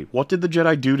history. What did the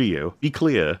Jedi do to you? Be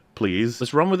clear, please.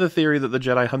 Let's run with the theory that the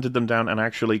Jedi hunted them down and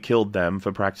actually killed them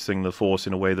for practicing the Force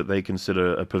in a way that they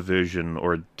consider a perversion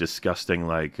or a disgusting,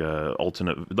 like,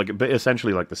 alternate, like,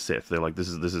 essentially like the Sith. They're like, this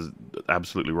is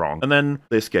absolutely wrong. And then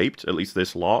they escaped, at least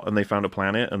this lot, and they found a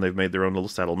planet, and they've made their own little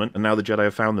settlement, and now the Jedi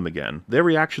have found them again. Their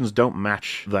reactions don't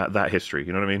match that history,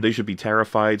 you know what I mean? They should be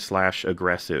terrified /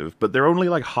 aggressive. But they're only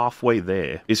like halfway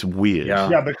there. It's weird.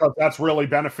 Yeah, because that's really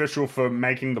beneficial for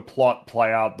making the plot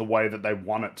play out the way that they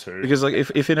want it to. Because like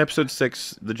if in episode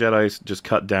 6 the Jedi just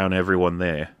cut down everyone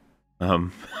there,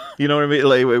 you know what I mean?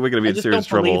 Like, we're going to be in serious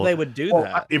trouble. I just don't believe they would do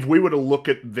that. If we were to look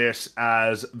at this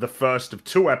as the first of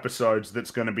 2 episodes that's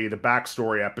going to be the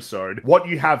backstory episode, what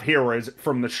you have here is,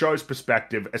 from the show's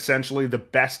perspective, essentially the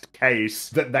best case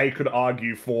that they could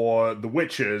argue for the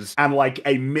witches and like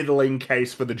a middling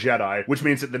case for the Jedi, which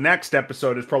means that the next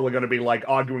episode is probably going to be like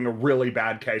arguing a really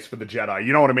bad case for the Jedi.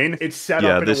 You know what I mean? It's set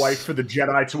up in a way for the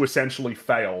Jedi to essentially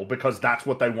fail because that's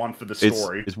what they want for the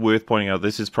story. It's worth pointing out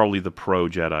this is probably the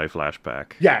pro-Jedi flashback.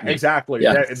 Yeah, Yeah, exactly.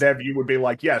 Their view would be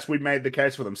like, yes, we made the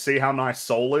case for them. See how nice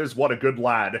Soul is? What a good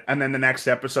lad. And then the next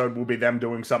episode will be them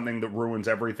doing something that ruins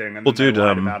everything. And then they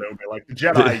lied about it. It'll be like, the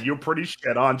Jedi, you're pretty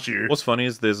shit, aren't you? What's funny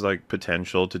is there's like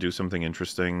potential to do something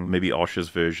interesting. Maybe Osha's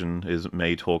version is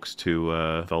May talks to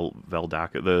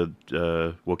Veldaka,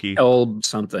 the Wookiee. Kel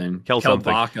something.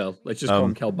 Let's just call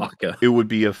him Kelbaka. It would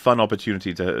be a fun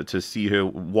opportunity to see her,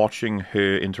 watching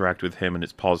her interact with him, and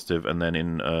it's positive, and then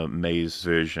in May's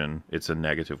version, it's a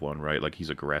negative one, right? Like he's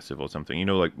aggressive or something. You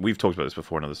know, like we've talked about this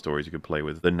before in other stories, you could play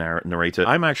with the narrator.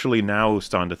 I'm actually now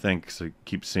starting to think, because I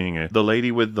keep seeing her, the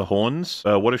lady with the horns,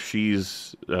 what if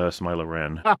she's Smiler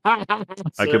Ren? I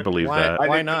could believe that.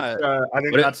 Why not? I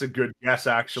think that's a good guess,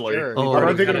 actually. Sure. I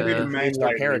don't think it'll be the main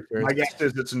lady. My guess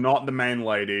is it's not the main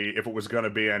lady. If it was going to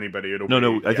be anybody, it'll be...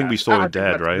 No, I think we saw her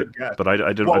dead, right? But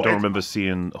I don't remember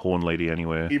seeing Horn Lady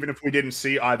anywhere. Even if we didn't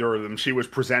see either of them, she was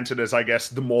presented as, I guess,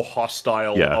 the more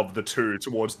hostile of the two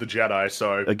towards the Jedi,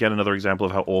 so... Again, another example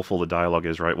of how awful the dialogue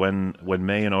is, right? When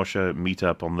May and Osha meet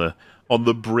up on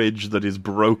the bridge that is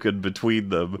broken between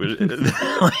them.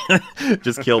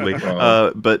 Just killed me.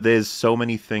 But there's so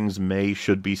many things May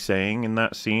should be saying in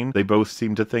that scene. They both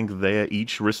seem to think they're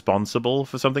each responsible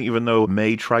for something, even though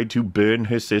May tried to burn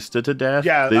her sister to death.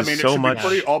 Yeah, there's it so should much... be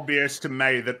pretty obvious to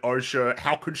May that Osha,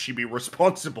 how could she be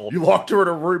responsible? You locked her in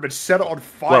a room and set it on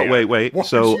fire. Well, wait. What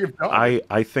so could she have done?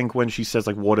 I think when she says,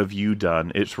 like, what have you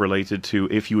done, it's related to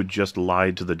if you had just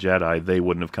lied to the Jedi, they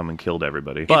wouldn't have come and killed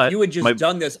everybody. But if you had just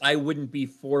done this, I wouldn't be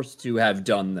forced to have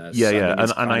done this. Yeah.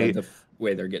 The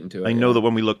way they're getting to it. I know that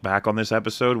when we look back on this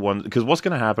episode, because what's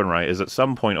going to happen, right, is at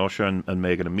some point Osha and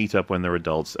May are going to meet up when they're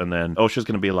adults, and then Osha's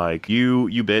going to be like, you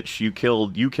bitch, you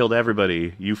killed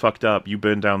everybody, you fucked up, you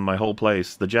burned down my whole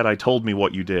place, the Jedi told me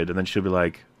what you did, and then she'll be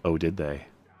like, oh, did they?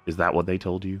 Is that what they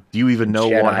told you? Do you even know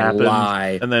what happened?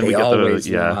 Lie. And then we get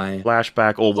the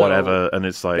flashback or whatever, and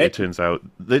it's like, it turns out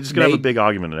they're just going to have a big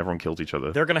argument and everyone kills each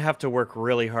other. They're going to have to work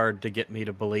really hard to get me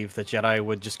to believe the Jedi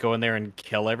would just go in there and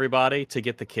kill everybody to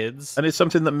get the kids. And it's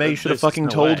something that May should have fucking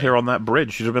told her on that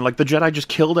bridge. She should have been like, the Jedi just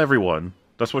killed everyone.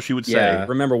 That's what she would say. Yeah,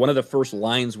 remember one of the first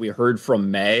lines we heard from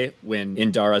May when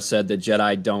Indara said the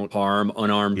Jedi don't harm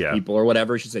unarmed people or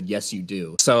whatever, she said, yes, you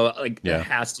do. So, like, it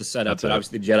has to set up that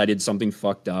obviously the Jedi did something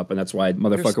fucked up, and that's why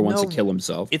motherfucker wants to kill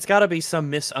himself. It's got to be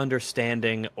some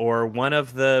misunderstanding, or one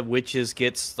of the witches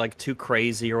gets, like, too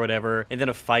crazy or whatever, and then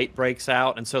a fight breaks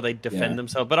out, and so they defend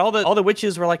themselves. But all the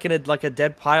witches were, like, in a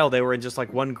dead pile. They were in just,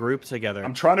 like, one group together.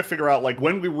 I'm trying to figure out, like,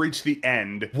 when we reach the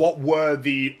end, what were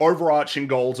the overarching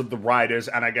goals of the writers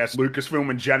and I guess Lucasfilm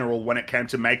in general when it came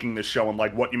to making this show, and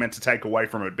like what you meant to take away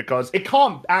from it, because it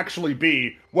can't actually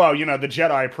be, well, you know, the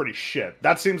Jedi are pretty shit.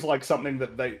 That seems like something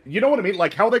that they, you know what I mean?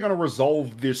 Like, how are they going to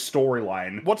resolve this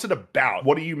storyline? What's it about?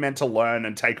 What are you meant to learn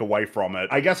and take away from it?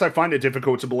 I guess I find it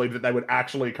difficult to believe that they would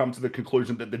actually come to the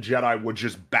conclusion that the Jedi were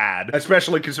just bad,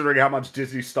 especially considering how much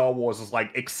Disney Star Wars is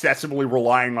like excessively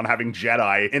relying on having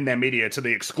Jedi in their media to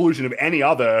the exclusion of any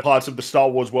other parts of the Star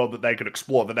Wars world that they could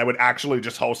explore, that they would actually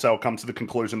just wholesale come to the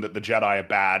conclusion that the Jedi are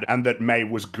bad and that May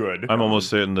was good. I'm almost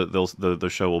certain that the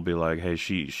show will be like, hey,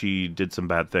 she did some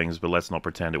bad things, but let's not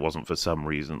pretend it wasn't for some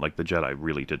reason. Like, the Jedi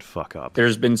really did fuck up.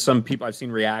 There's been some people, I've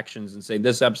seen reactions and say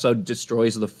this episode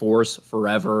destroys the Force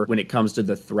forever when it comes to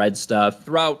the thread stuff.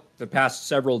 Throughout the past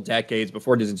several decades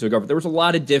before Disney took over, there was a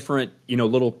lot of different, you know,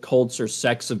 little cults or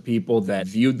sects of people that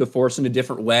viewed the Force in a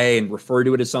different way and referred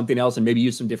to it as something else and maybe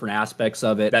use some different aspects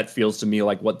of it. That feels to me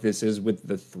like what this is with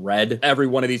the thread. Every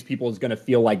one of these people is going to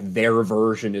feel like their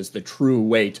version is the true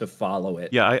way to follow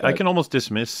it. Yeah, I can almost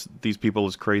dismiss these people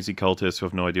as crazy cultists who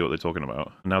have no idea what they're talking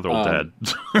about. Now they're all dead.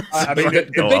 I mean,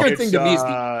 the bigger thing to me is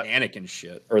the Anakin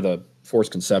shit, or the Force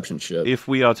conception shit. If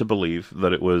we are to believe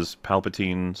that it was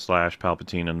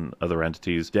Palpatine and other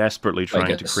entities desperately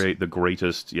trying to create the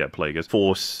greatest, Plagueis,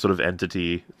 Force sort of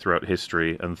entity throughout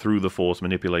history, and through the Force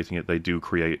manipulating it, they do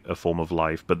create a form of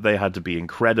life, but they had to be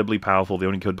incredibly powerful. They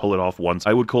only could pull it off once.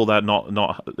 I would call that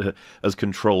not as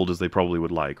controlled as they probably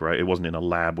would like, right? It wasn't in a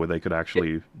lab where they could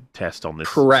actually test on this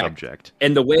subject.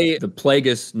 And the way the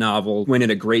Plagueis novel went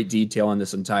into great detail on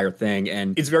this entire thing,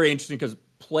 and it's very interesting because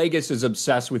Plagueis is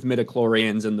obsessed with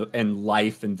midichlorians and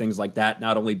life and things like that,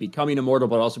 not only becoming immortal,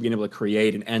 but also being able to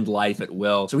create and end life at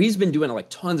will. So he's been doing like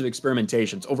tons of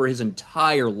experimentations over his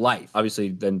entire life. Obviously,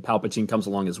 then Palpatine comes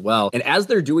along as well. And as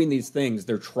they're doing these things,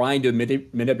 they're trying to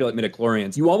manipulate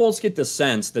midichlorians. You almost get the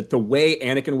sense that the way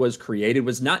Anakin was created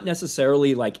was not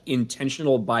necessarily like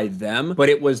intentional by them, but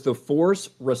it was the Force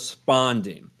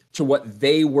responding to what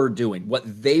they were doing. What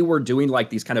they were doing, like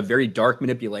these kind of very dark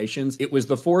manipulations, it was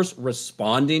the Force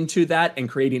responding to that and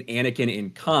creating Anakin in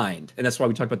kind. And that's why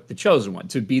we talk about the Chosen One,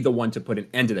 to be the one to put an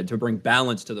end to that, to bring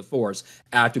balance to the Force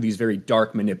after these very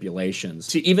dark manipulations.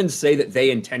 To even say that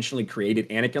they intentionally created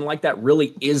Anakin like that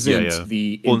really isn't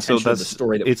the intention of the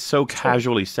story. It's so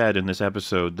casually said in this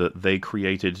episode that they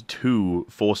created 2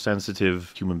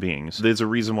 Force-sensitive human beings. There's a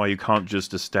reason why you can't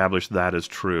just establish that as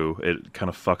true. It kind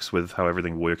of fucks with how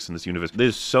everything works in this universe.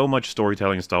 There's so much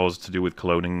storytelling in Star Wars to do with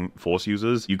cloning Force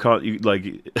users. You can't,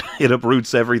 it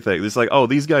uproots everything. It's like, oh,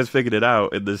 these guys figured it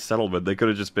out in this settlement. They could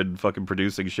have just been fucking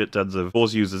producing shit tons of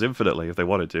Force users infinitely if they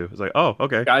wanted to. It's like, oh,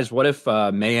 okay. Guys, what if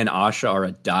May and Asha are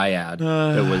a dyad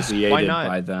that was created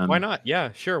by them? Why not?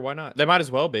 Yeah, sure, why not? They might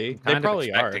as well be. They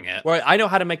probably are. Well, I know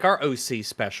how to make our OC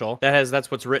special.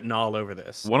 That's what's written all over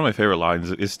this. One of my favorite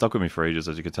lines is stuck with me for ages,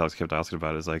 as you can tell. I kept asking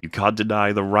about it. It's like, you can't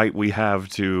deny the right we have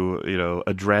to,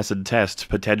 address and test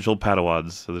potential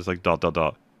Padawans. So there's like ...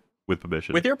 with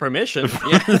permission. With your permission.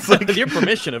 Yeah, it's like, with your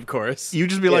permission, of course. You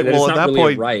just be like, well, at that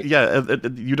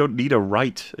point, you don't need a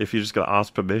right if you're just going to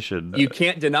ask permission. You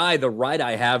can't deny the right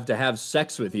I have to have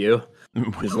sex with you.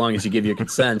 As long as you give your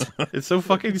consent. It's so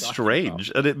fucking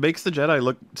strange, and it makes the Jedi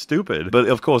look stupid. But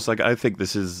of course, I think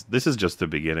this is just the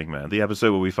beginning, man. The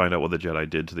episode where we find out what the Jedi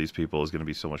did to these people is going to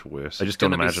be so much worse. I just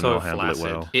don't imagine they'll handle it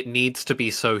well. It needs to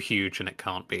be so huge, and it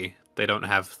can't be. They don't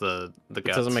have the guts. It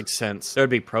doesn't make sense. There would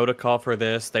be protocol for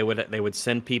this. They would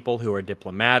send people who are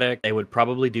diplomatic. They would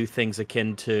probably do things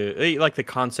akin to like the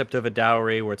concept of a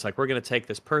dowry, where it's like, we're going to take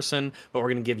this person, but we're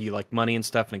going to give you like money and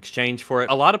stuff in exchange for it.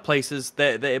 A lot of places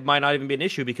that it might not even be an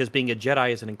issue, because being a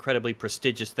Jedi is an incredibly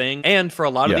prestigious thing. And for a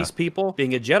lot of these people,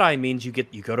 being a Jedi means you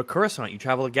go to Coruscant, you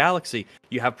travel a galaxy,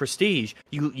 you have prestige.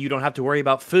 You don't have to worry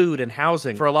about food and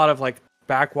housing. For a lot of like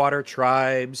backwater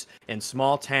tribes and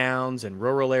small towns and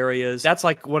rural areas, that's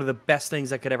like one of the best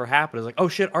things that could ever happen. Is like, oh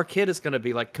shit, our kid is going to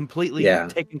be like completely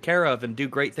taken care of and do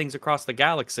great things across the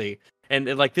galaxy.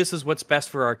 And like, this is what's best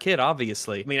for our kid,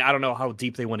 obviously. I mean, I don't know how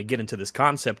deep they want to get into this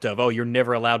concept of, oh, you're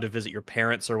never allowed to visit your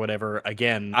parents or whatever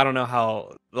again. I don't know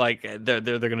how like they're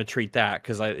going to treat that,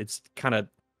 because it's kind of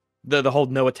the whole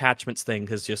no attachments thing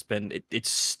has just been, it's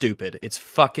stupid. It's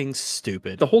fucking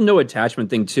stupid. The whole no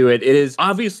attachment thing to it is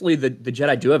obviously the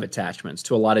Jedi do have attachments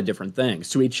to a lot of different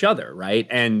things, to each other, right?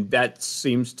 And that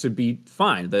seems to be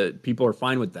fine. The people are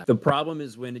fine with that. The problem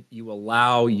is when you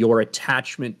allow your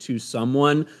attachment to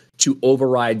someone to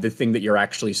override the thing that you're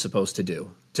actually supposed to do,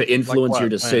 to influence your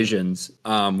decisions,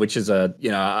 which is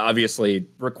obviously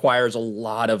requires a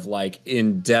lot of like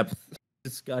in-depth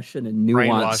discussion and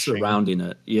nuance surrounding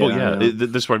it.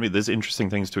 This is what I mean. There's interesting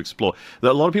things to explore.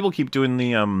 A lot of people keep doing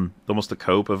the almost the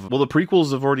cope of, well, the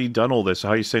prequels have already done all this, so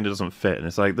how are you saying it doesn't fit? And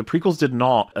it's like, the prequels did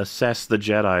not assess the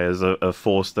Jedi as a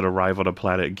force that arrive on a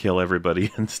planet and kill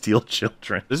everybody and steal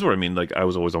children. This is what I mean. Like, I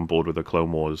was always on board with the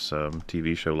Clone Wars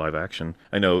TV show live action.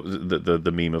 I know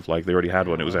the meme of like, they already had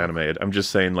one, it was animated. I'm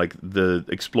just saying, like, the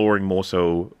exploring more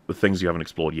so the things you haven't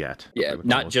explored yet. Yeah,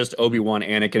 not just Obi-Wan,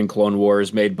 Anakin, Clone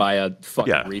Wars made by a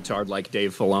fucking retard like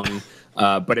Dave Filoni,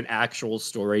 but an actual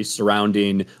story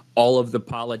surrounding all of the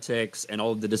politics and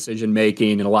all of the decision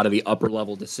making and a lot of the upper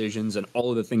level decisions and all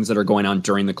of the things that are going on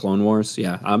during the Clone Wars.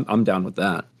 Yeah, I'm down with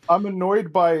that. I'm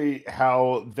annoyed by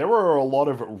how there are a lot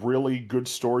of really good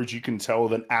stories you can tell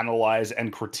that analyze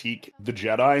and critique the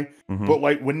Jedi, but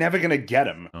like, we're never going to get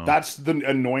them. That's the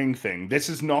annoying thing. This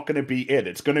is not going to be it.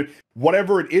 It's going to,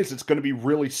 whatever it is, it's going to be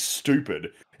really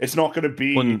stupid. It's not going to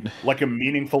be like a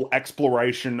meaningful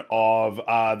exploration of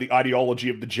the ideology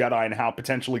of the Jedi and how it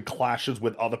potentially clashes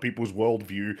with other people's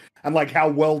worldview, and like, how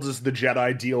well does the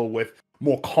Jedi deal with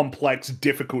more complex,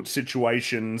 difficult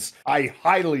situations. I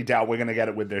highly doubt we're going to get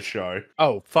it with this show.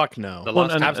 Oh, fuck no. The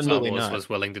last time Star Wars was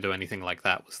willing to do anything like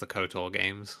that was the KOTOR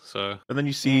games. So, and then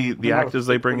you see the actors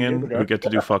they bring in who get to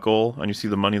do fuck all, and you see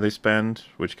the money they spend,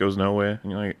 which goes nowhere.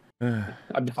 And you're like,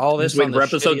 all this on the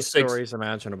shittiest stories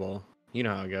imaginable. You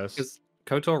know how it goes. Because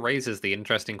KOTOR raises the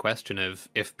interesting question of,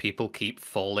 if people keep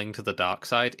falling to the dark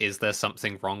side, is there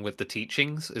something wrong with the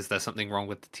teachings? Is there something wrong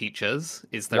with the teachers?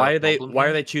 Is there why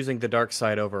are they choosing the dark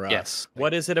side over us? Yes.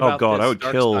 What is it about this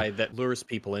dark side that lures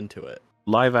people into it?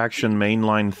 Live action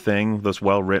mainline thing that's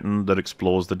well written that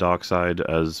explores the dark side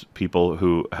as people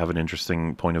who have an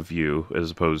interesting point of view,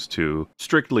 as opposed to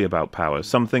strictly about power.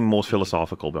 Something more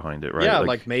philosophical behind it, right? Yeah,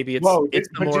 like maybe it's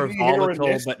the more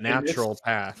volatile but natural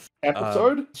path.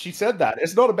 Episode, she said that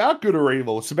it's not about good or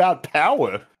evil; it's about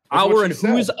power. Power and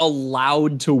who's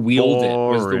allowed to wield it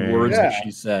was the words that she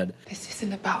said. This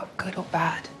isn't about good or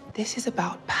bad. This is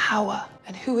about power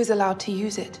and who is allowed to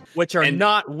use it. Which are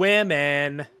not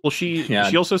women. Well, she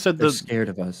also said they're scared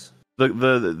of us.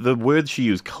 the words she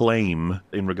used, claim,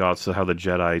 in regards to how the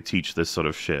Jedi teach this sort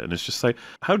of shit, and it's just like,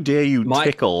 how dare you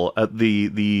tickle at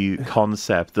the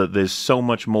concept that there's so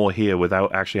much more here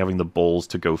without actually having the balls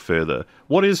to go further.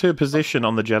 What is her position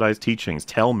on the Jedi's teachings?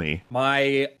 Tell me.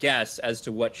 My guess as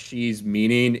to what she's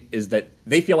meaning is that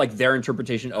they feel like their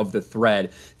interpretation of the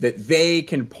thread, that they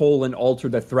can pull and alter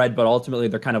the thread, but ultimately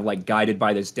they're kind of like guided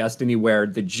by this destiny where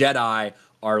the Jedi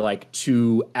are like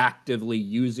too actively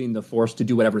using the Force to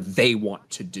do whatever they want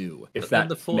to do. If that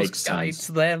the Force makes guides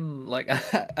sense. them, like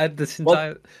this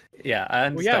entire. Yeah, I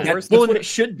understand. That's what it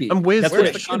should be. And That's what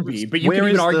it should be. But you can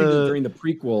even argue that during the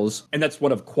prequels, and that's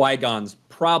one of Qui-Gon's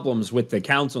problems with the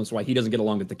Council, and that's why he doesn't get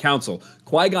along with the Council.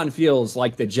 Qui-Gon feels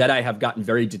like the Jedi have gotten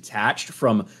very detached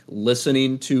from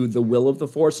listening to the will of the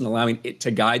Force and allowing it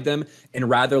to guide them, and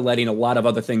rather letting a lot of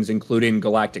other things, including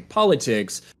galactic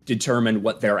politics, determine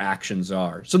what their actions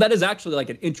are. So that is actually like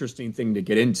an interesting thing to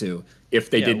get into if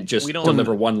they didn't just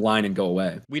deliver one line and go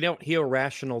away. We don't hear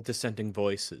rational dissenting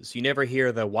voices. You never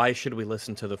hear the why should we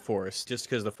listen to the Force? Just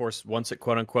because the Force wants it,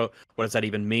 quote unquote. What does that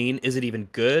even mean? Is it even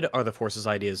good? Are the Force's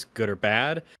ideas good or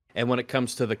bad? And when it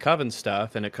comes to the Coven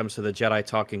stuff, and it comes to the Jedi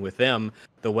talking with them,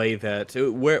 the way that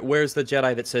where's the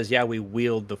Jedi that says, yeah, we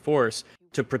wield the Force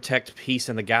to protect peace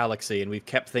in the galaxy, and we've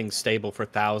kept things stable for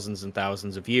thousands and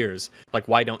thousands of years. Like,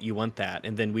 why don't you want that?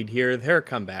 And then we'd hear her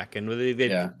come back, and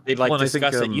they'd like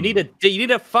discuss it. You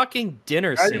need a fucking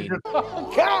dinner scene.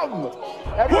 Come!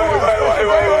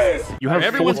 Wait. You have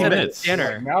Everyone's 40 having minutes.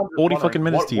 dinner. 40 fucking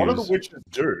minutes to use. What do the witches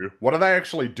do? What do they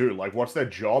actually do? Like, what's their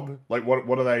job? Like, what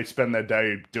do they spend their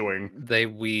day doing? They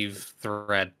weave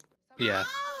thread. Yeah.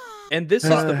 And this is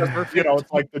the perfect... You know,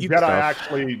 it's like the Jedi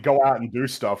actually go out and do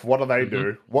stuff. What do they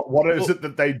do? What is it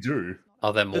that they do?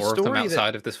 Are there more of them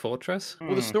outside of this fortress?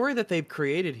 Well, the story that they've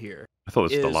created here I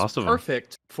thought it was the last of them.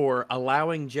 Perfect for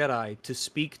allowing Jedi to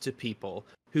speak to people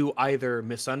who either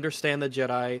misunderstand the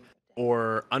Jedi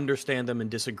or understand them and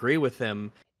disagree with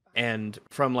them. And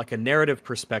from like a narrative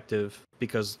perspective,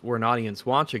 because we're an audience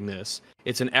watching this,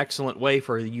 it's an excellent way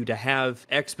for you to have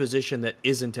exposition that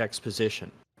isn't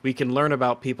exposition. We can learn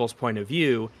about people's point of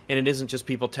view, and it isn't just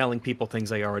people telling people things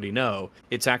they already know.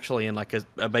 It's actually in like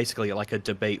basically like a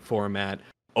debate format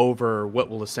over what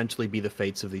will essentially be the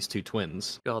fates of these two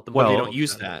twins. God, well, they don't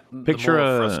use that. Picture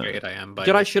the more frustrated I am by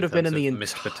Jedi should have been in the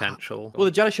missed potential. Well,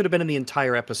 the Jedi should have been in the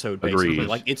entire episode, basically. Agreed.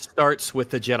 Like, it starts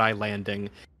with the Jedi landing,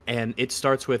 and it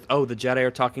starts with, oh, the Jedi are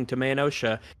talking to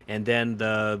Mayanosha, and then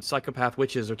the psychopath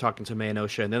witches are talking to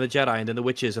Mayanosha, and then the Jedi, and then the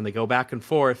witches, and they go back and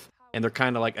forth, and they're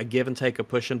kind of like a give and take, a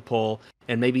push and pull,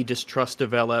 and maybe distrust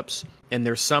develops, and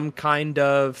there's some kind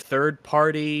of third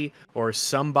party, or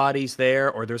somebody's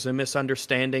there, or there's a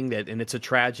misunderstanding, and it's a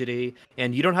tragedy,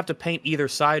 and you don't have to paint either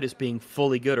side as being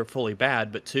fully good or fully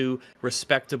bad, but two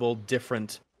respectable,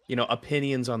 different,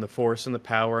 opinions on the Force and the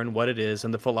power and what it is,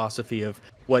 and the philosophy of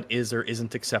what is or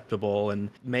isn't acceptable. And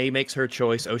May makes her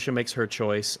choice, Osha makes her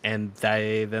choice, and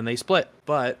then they split.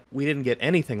 But we didn't get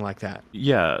anything like that.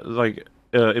 Yeah, like...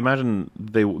 imagine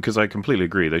because I completely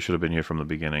agree, they should have been here from the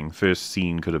beginning. First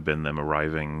scene could have been them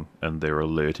arriving and they're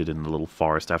alerted in the little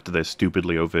forest after their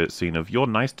stupidly overt scene of, you're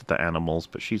nice to the animals,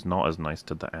 but she's not as nice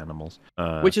to the animals.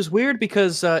 Which is weird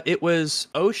because it was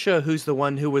Osha who's the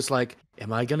one who was like,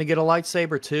 am I going to get a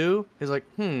lightsaber too? He's like,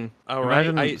 all right.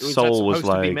 Imagine Soul was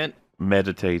like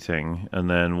meditating, and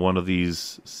then one of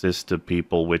these sister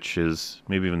people, witches,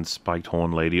 maybe even Spiked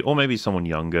Horn Lady, or maybe someone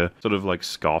younger, sort of like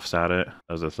scoffs at it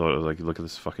as a thought of like, look at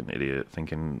this fucking idiot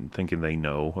thinking they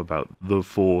know about the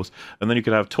Force. And then you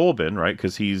could have Torben, right,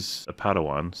 because he's a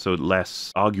Padawan, so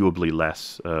arguably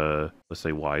less let's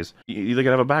say wise. They could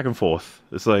have a back and forth.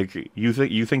 It's like, you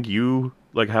think you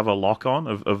like have a lock on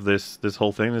of this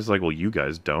whole thing. It's like, well, you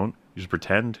guys don't. You just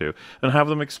pretend to. And have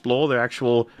them explore their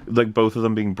actual, like, both of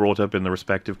them being brought up in the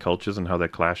respective cultures and how they're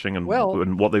clashing and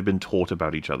what they've been taught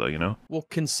about each other, Well,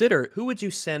 consider, who would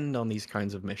you send on these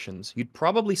kinds of missions? You'd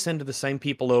probably send to the same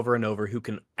people over and over who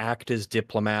can act as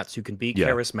diplomats, who can be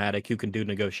charismatic, who can do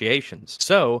negotiations.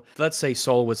 So, let's say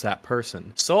Soul was that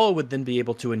person. Soul would then be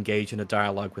able to engage in a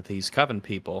dialogue with these Coven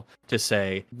people to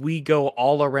say, we go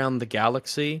all around the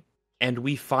galaxy, and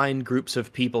we find groups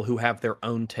of people who have their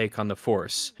own take on the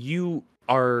Force. You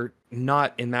are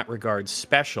not, in that regard,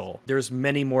 special. There's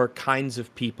many more kinds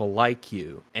of people like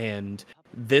you, and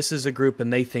this is a group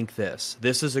and they think this.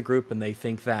 This is a group and they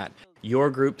think that.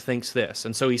 Your group thinks this.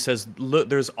 And so he says, look,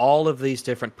 there's all of these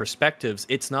different perspectives.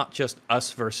 It's not just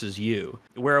us versus you.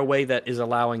 We're a way that is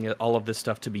allowing all of this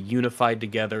stuff to be unified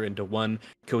together into one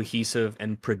cohesive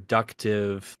and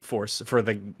productive force for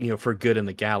for good in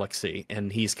the galaxy.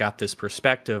 And he's got this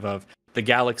perspective of the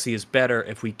galaxy is better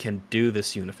if we can do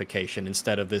this unification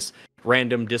instead of this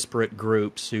random disparate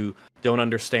groups who don't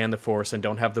understand the Force and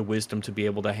don't have the wisdom to be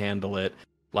able to handle it,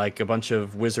 like a bunch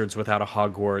of wizards without a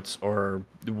Hogwarts or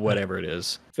whatever it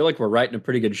is. I feel like we're writing a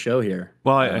pretty good show here.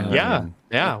 Well,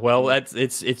 yeah. Well,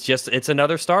 it's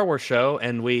another Star Wars show,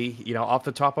 and we, off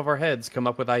the top of our heads, come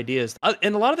up with ideas,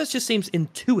 and a lot of this just seems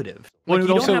intuitive. Like, you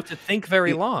don't have to think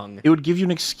very long. It would give you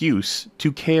an excuse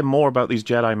to care more about these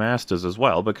Jedi Masters as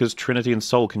well, because Trinity and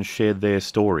Soul can share their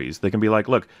stories. They can be like,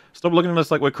 look, stop looking at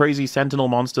us like we're crazy Sentinel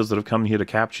monsters that have come here to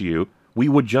capture you. We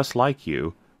were just like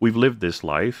you. We've lived this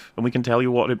life, and we can tell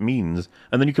you what it means,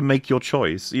 and then you can make your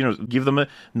choice. Give them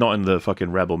not in the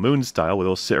fucking Rebel Moon style, where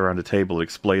they'll sit around a table and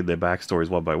explain their backstories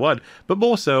one by one, but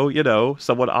more so,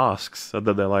 someone asks, and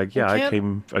then they're like, yeah, I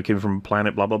came from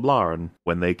planet blah, blah, blah, and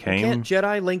when they came... Can't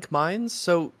Jedi link minds?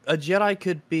 So a Jedi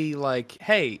could be like,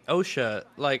 hey, Osha,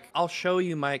 I'll show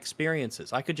you my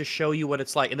experiences. I could just show you what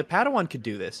it's like. And the Padawan could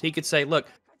do this. He could say, look,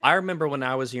 I remember when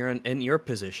I was in your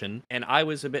position, and I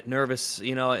was a bit nervous,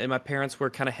 and my parents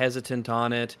were kind of hesitant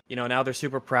on it. Now they're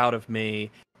super proud of me,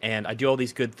 and I do all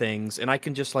these good things, and I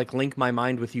can just link my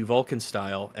mind with you Vulcan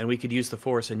style, and we could use the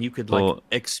Force, and you could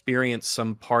experience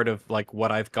some part of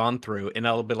what I've gone through, and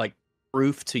I'll be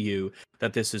proof to you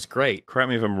that this is great. Correct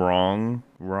me if I'm wrong,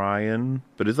 Ryan,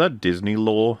 but is that Disney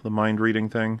lore, the mind reading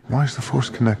thing? Why is the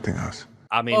Force connecting us?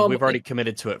 I mean, we've already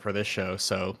committed to it for this show,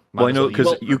 so... Well, I know,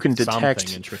 because you can detect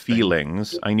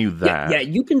feelings. I knew that. Yeah,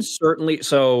 you can certainly...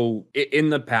 So, in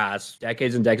the past,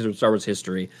 decades and decades of Star Wars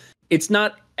history, it's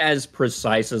not as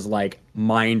precise as,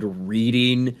 mind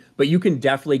reading, but you can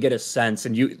definitely get a sense,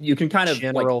 and you can kind of...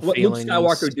 General what feelings. Luke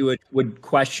Skywalker would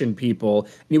question people,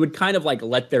 and he would kind of,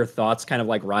 let their thoughts kind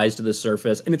of, rise to the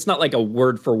surface, and it's not a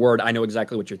word for word, I know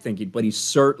exactly what you're thinking, but he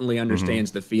certainly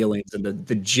understands the feelings and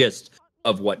the gist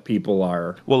of what people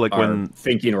are when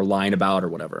thinking or lying about or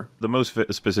whatever. The most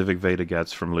specific Vader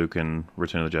gets from Luke in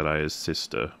Return of the Jedi is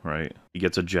sister, right? He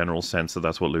gets a general sense that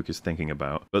that's what Luke is thinking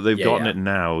about. But they've gotten it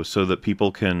now so that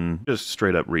people can just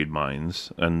straight up read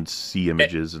minds and see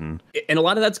images. And a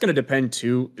lot of that's going to depend,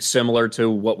 too, similar to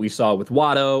what we saw with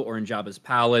Watto or in Jabba's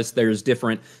palace. There's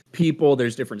different people,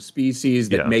 there's different species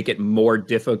that make it more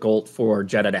difficult for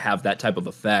Jedi to have that type of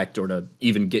effect or to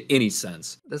even get any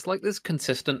sense. There's this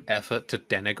consistent effort to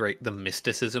denigrate the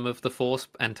mysticism of the Force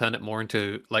and turn it more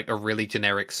into a really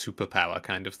generic superpower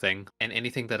kind of thing. And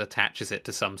anything that attaches it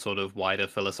to some sort of wider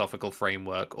philosophical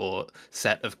framework or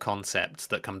set of concepts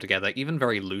that come together, even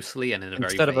very loosely and in a very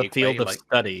instead of a vague field way, of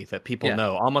study that people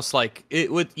know, almost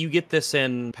you get this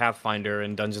in Pathfinder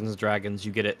and Dungeons and Dragons,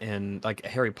 you get it in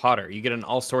Harry Potter, you get it in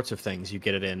all sorts of things, you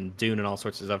get it in Dune and all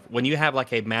sorts of stuff. When you have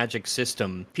a magic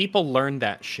system, people learn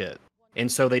that shit. And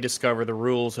so they discover the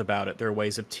rules about it. There are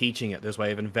ways of teaching it. There's a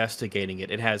way of investigating it.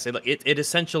 It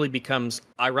essentially becomes,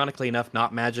 ironically enough,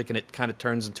 not magic, and it kind of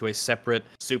turns into a separate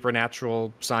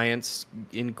supernatural science,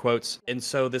 in quotes. And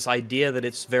so this idea that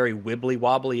it's very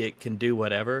wibbly-wobbly, it can do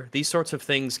whatever, these sorts of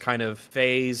things kind of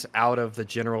phase out of the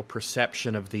general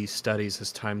perception of these studies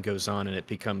as time goes on, and it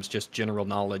becomes just general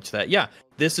knowledge that,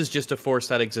 this is just a force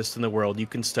that exists in the world. You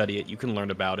can study it. You can learn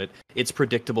about it. It's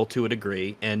predictable to a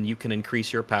degree, and you can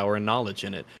increase your power and knowledge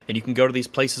in it. And you can go to these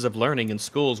places of learning in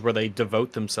schools where they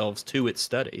devote themselves to its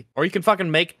study. Or you can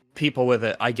fucking make people with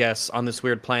it, I guess, on this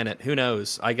weird planet. Who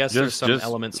knows? I guess there's some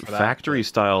elements for that. Factory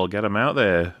style, get them out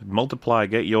there, multiply,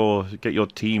 get your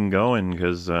team going,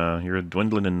 because you're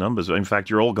dwindling in numbers. In fact,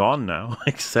 you're all gone now,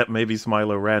 except maybe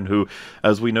Smilo Ren, who,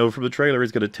 as we know from the trailer,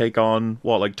 is going to take on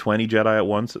 20 Jedi at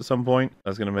once at some point.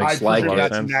 That's going to make a lot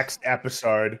of sense. Next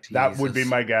episode. Jesus. That would be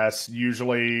my guess.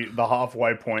 Usually, the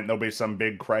halfway point, there'll be some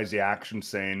big crazy action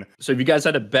scene. So, if you guys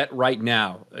had to bet right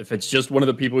now, if it's just one of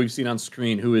the people we've seen on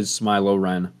screen, who is Smilo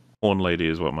Ren? Horn Lady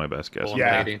is what my best guess is.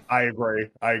 Yeah, I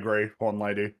agree. Horn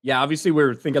Lady. Yeah, obviously we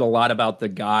were thinking a lot about the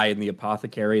guy in the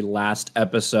apothecary last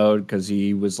episode because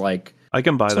he was I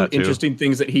can buy that too. Interesting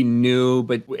things that he knew,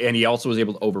 and he also was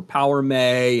able to overpower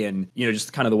May, and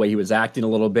just kind of the way he was acting a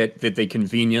little bit. That they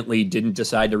conveniently didn't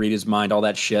decide to read his mind, all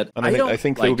that shit. And I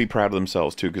think they would be proud of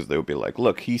themselves too, because they would be like,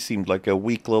 "Look, he seemed like a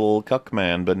weak little cuck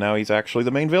man, but now he's actually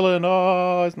the main villain.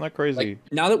 Oh, isn't that crazy?"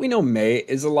 Now that we know May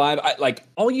is alive,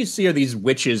 all you see are these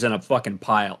witches in a fucking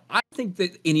pile. I think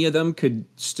that any of them could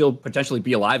still potentially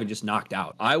be alive and just knocked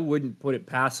out. I wouldn't put it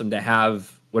past them to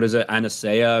have what is it,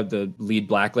 Anasea, the lead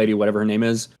black lady, whatever her name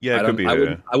is. Yeah, it could be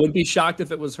her. I wouldn't be shocked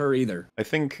if it was her either. I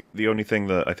think the only thing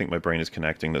that I think my brain is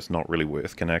connecting that's not really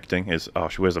worth connecting is,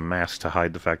 she wears a mask to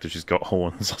hide the fact that she's got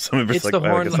horns or something. It's like, the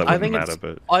horn. I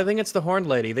think it's the horn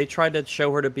lady. They tried to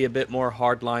show her to be a bit more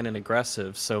hardline and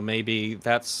aggressive, so maybe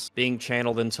that's being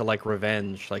channeled into like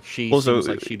revenge. Like she seems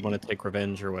like she'd want to take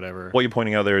revenge or whatever. What you're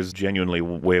pointing out there is genuinely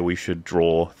where we should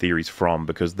draw theories from,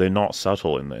 because they're not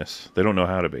subtle in this. They don't know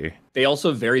how to be. They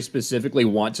also very specifically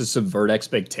want to subvert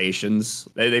expectations.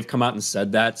 They've come out and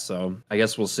said that, so I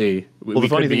guess we'll see. Well, the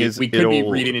funny thing is, we could be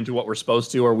reading into what we're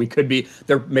supposed to, or we could be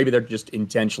maybe they're just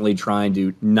intentionally trying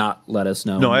to not let us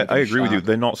know. No, I agree with you.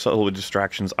 They're not subtle with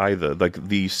distractions either. Like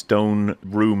the stone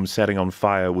room setting on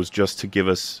fire was just to give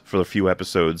us, for a few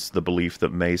episodes, the belief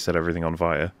that May set everything on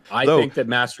fire. I think that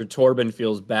Master Torben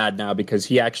feels bad now because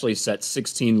he actually set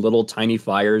 16 little tiny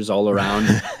fires all around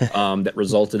that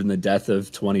resulted in the death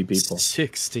of 20 people.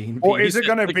 16. Or is it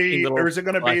going to be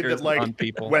that like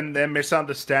when their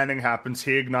misunderstanding happens,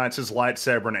 he ignites his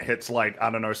lightsaber and it hits like,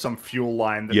 I don't know, some fuel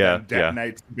line that then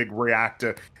detonates the big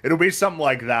reactor. It'll be something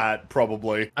like that,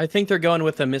 probably. I think they're going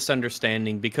with a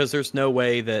misunderstanding because there's no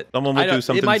way that someone will do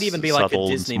something. It might even be like a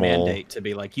Disney small mandate to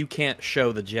be like, you can't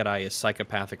show the Jedi as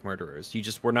psychopathic murderers.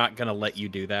 We're not going to let you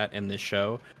do that in this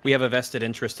show. We have a vested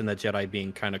interest in the Jedi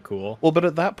being kind of cool. Well, but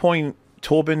at that point,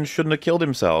 Torben shouldn't have killed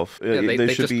himself. Yeah, they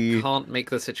just can't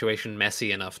make the situation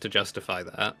messy enough to justify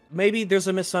that. Maybe there's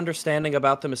a misunderstanding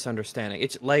about the misunderstanding.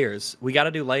 It's layers. We got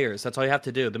to do layers. That's all you have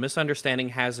to do. The misunderstanding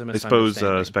has a misunderstanding.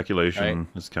 I suppose speculation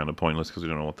is kind of pointless because we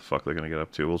don't know what the fuck they're going to get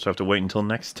up to. We'll just have to wait until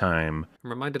next time.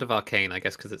 I'm reminded of Arcane, I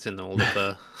guess, because it's in all of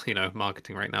the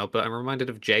marketing right now. But I'm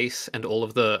reminded of Jace and all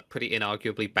of the pretty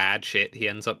inarguably bad shit he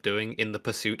ends up doing in the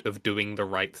pursuit of doing the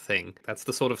right thing. That's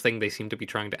the sort of thing they seem to be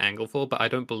trying to angle for. But I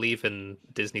don't believe in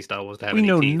Disney Star Wars to have we any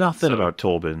know teeth, nothing about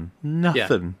Torben.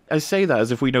 Nothing. Yeah. I say that as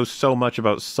if we know so much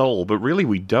about Soul, but really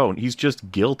we don't. He's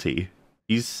just guilty.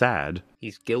 He's sad.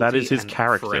 He's guilty. That is his and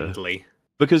character. Friendly.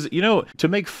 Because, to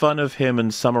make fun of him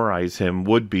and summarize him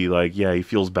would be like, yeah, he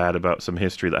feels bad about some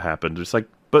history that happened. It's like,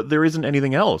 but there isn't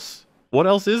anything else. What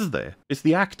else is there? It's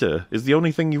the actor. Is the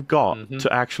only thing you've got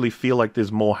to actually feel like there's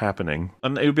more happening.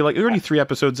 And it would be like, you're only 3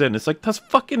 episodes in. It's like, that's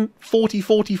fucking 40,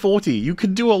 40, 40. You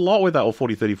could do a lot with that, or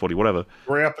 40, 30, 40, whatever.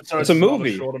 3 episodes it's a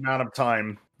movie. Is not a short amount of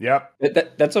time. Yep.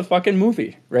 That's a fucking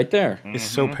movie right there. It's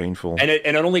so painful. And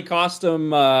it only cost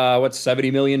them,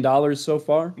 $70 million so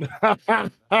far?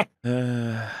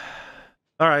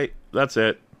 All right, that's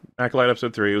it. Acolyte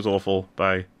episode 3, it was awful.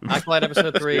 Bye. Acolyte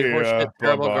episode 3, horseshit,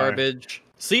 terrible garbage.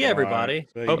 See everybody.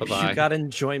 Hope Bye. you got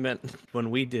enjoyment when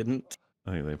we didn't.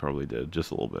 I think they probably did, just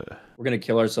a little bit. We're going to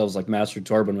kill ourselves like Master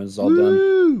Torben when it's all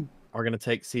done. We're going to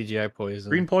take CGI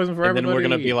poison. Green poison for and everybody. And then we're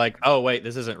going to be like, oh, wait,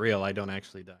 this isn't real. I don't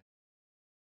actually die.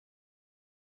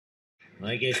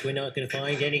 I guess we're not going to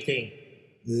find anything.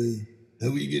 How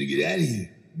are we going to get out of here?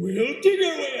 We'll dig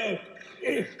our way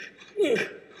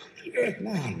out.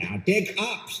 Now, dig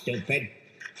up, stupid.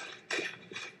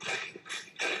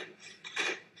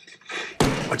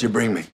 What'd you bring me?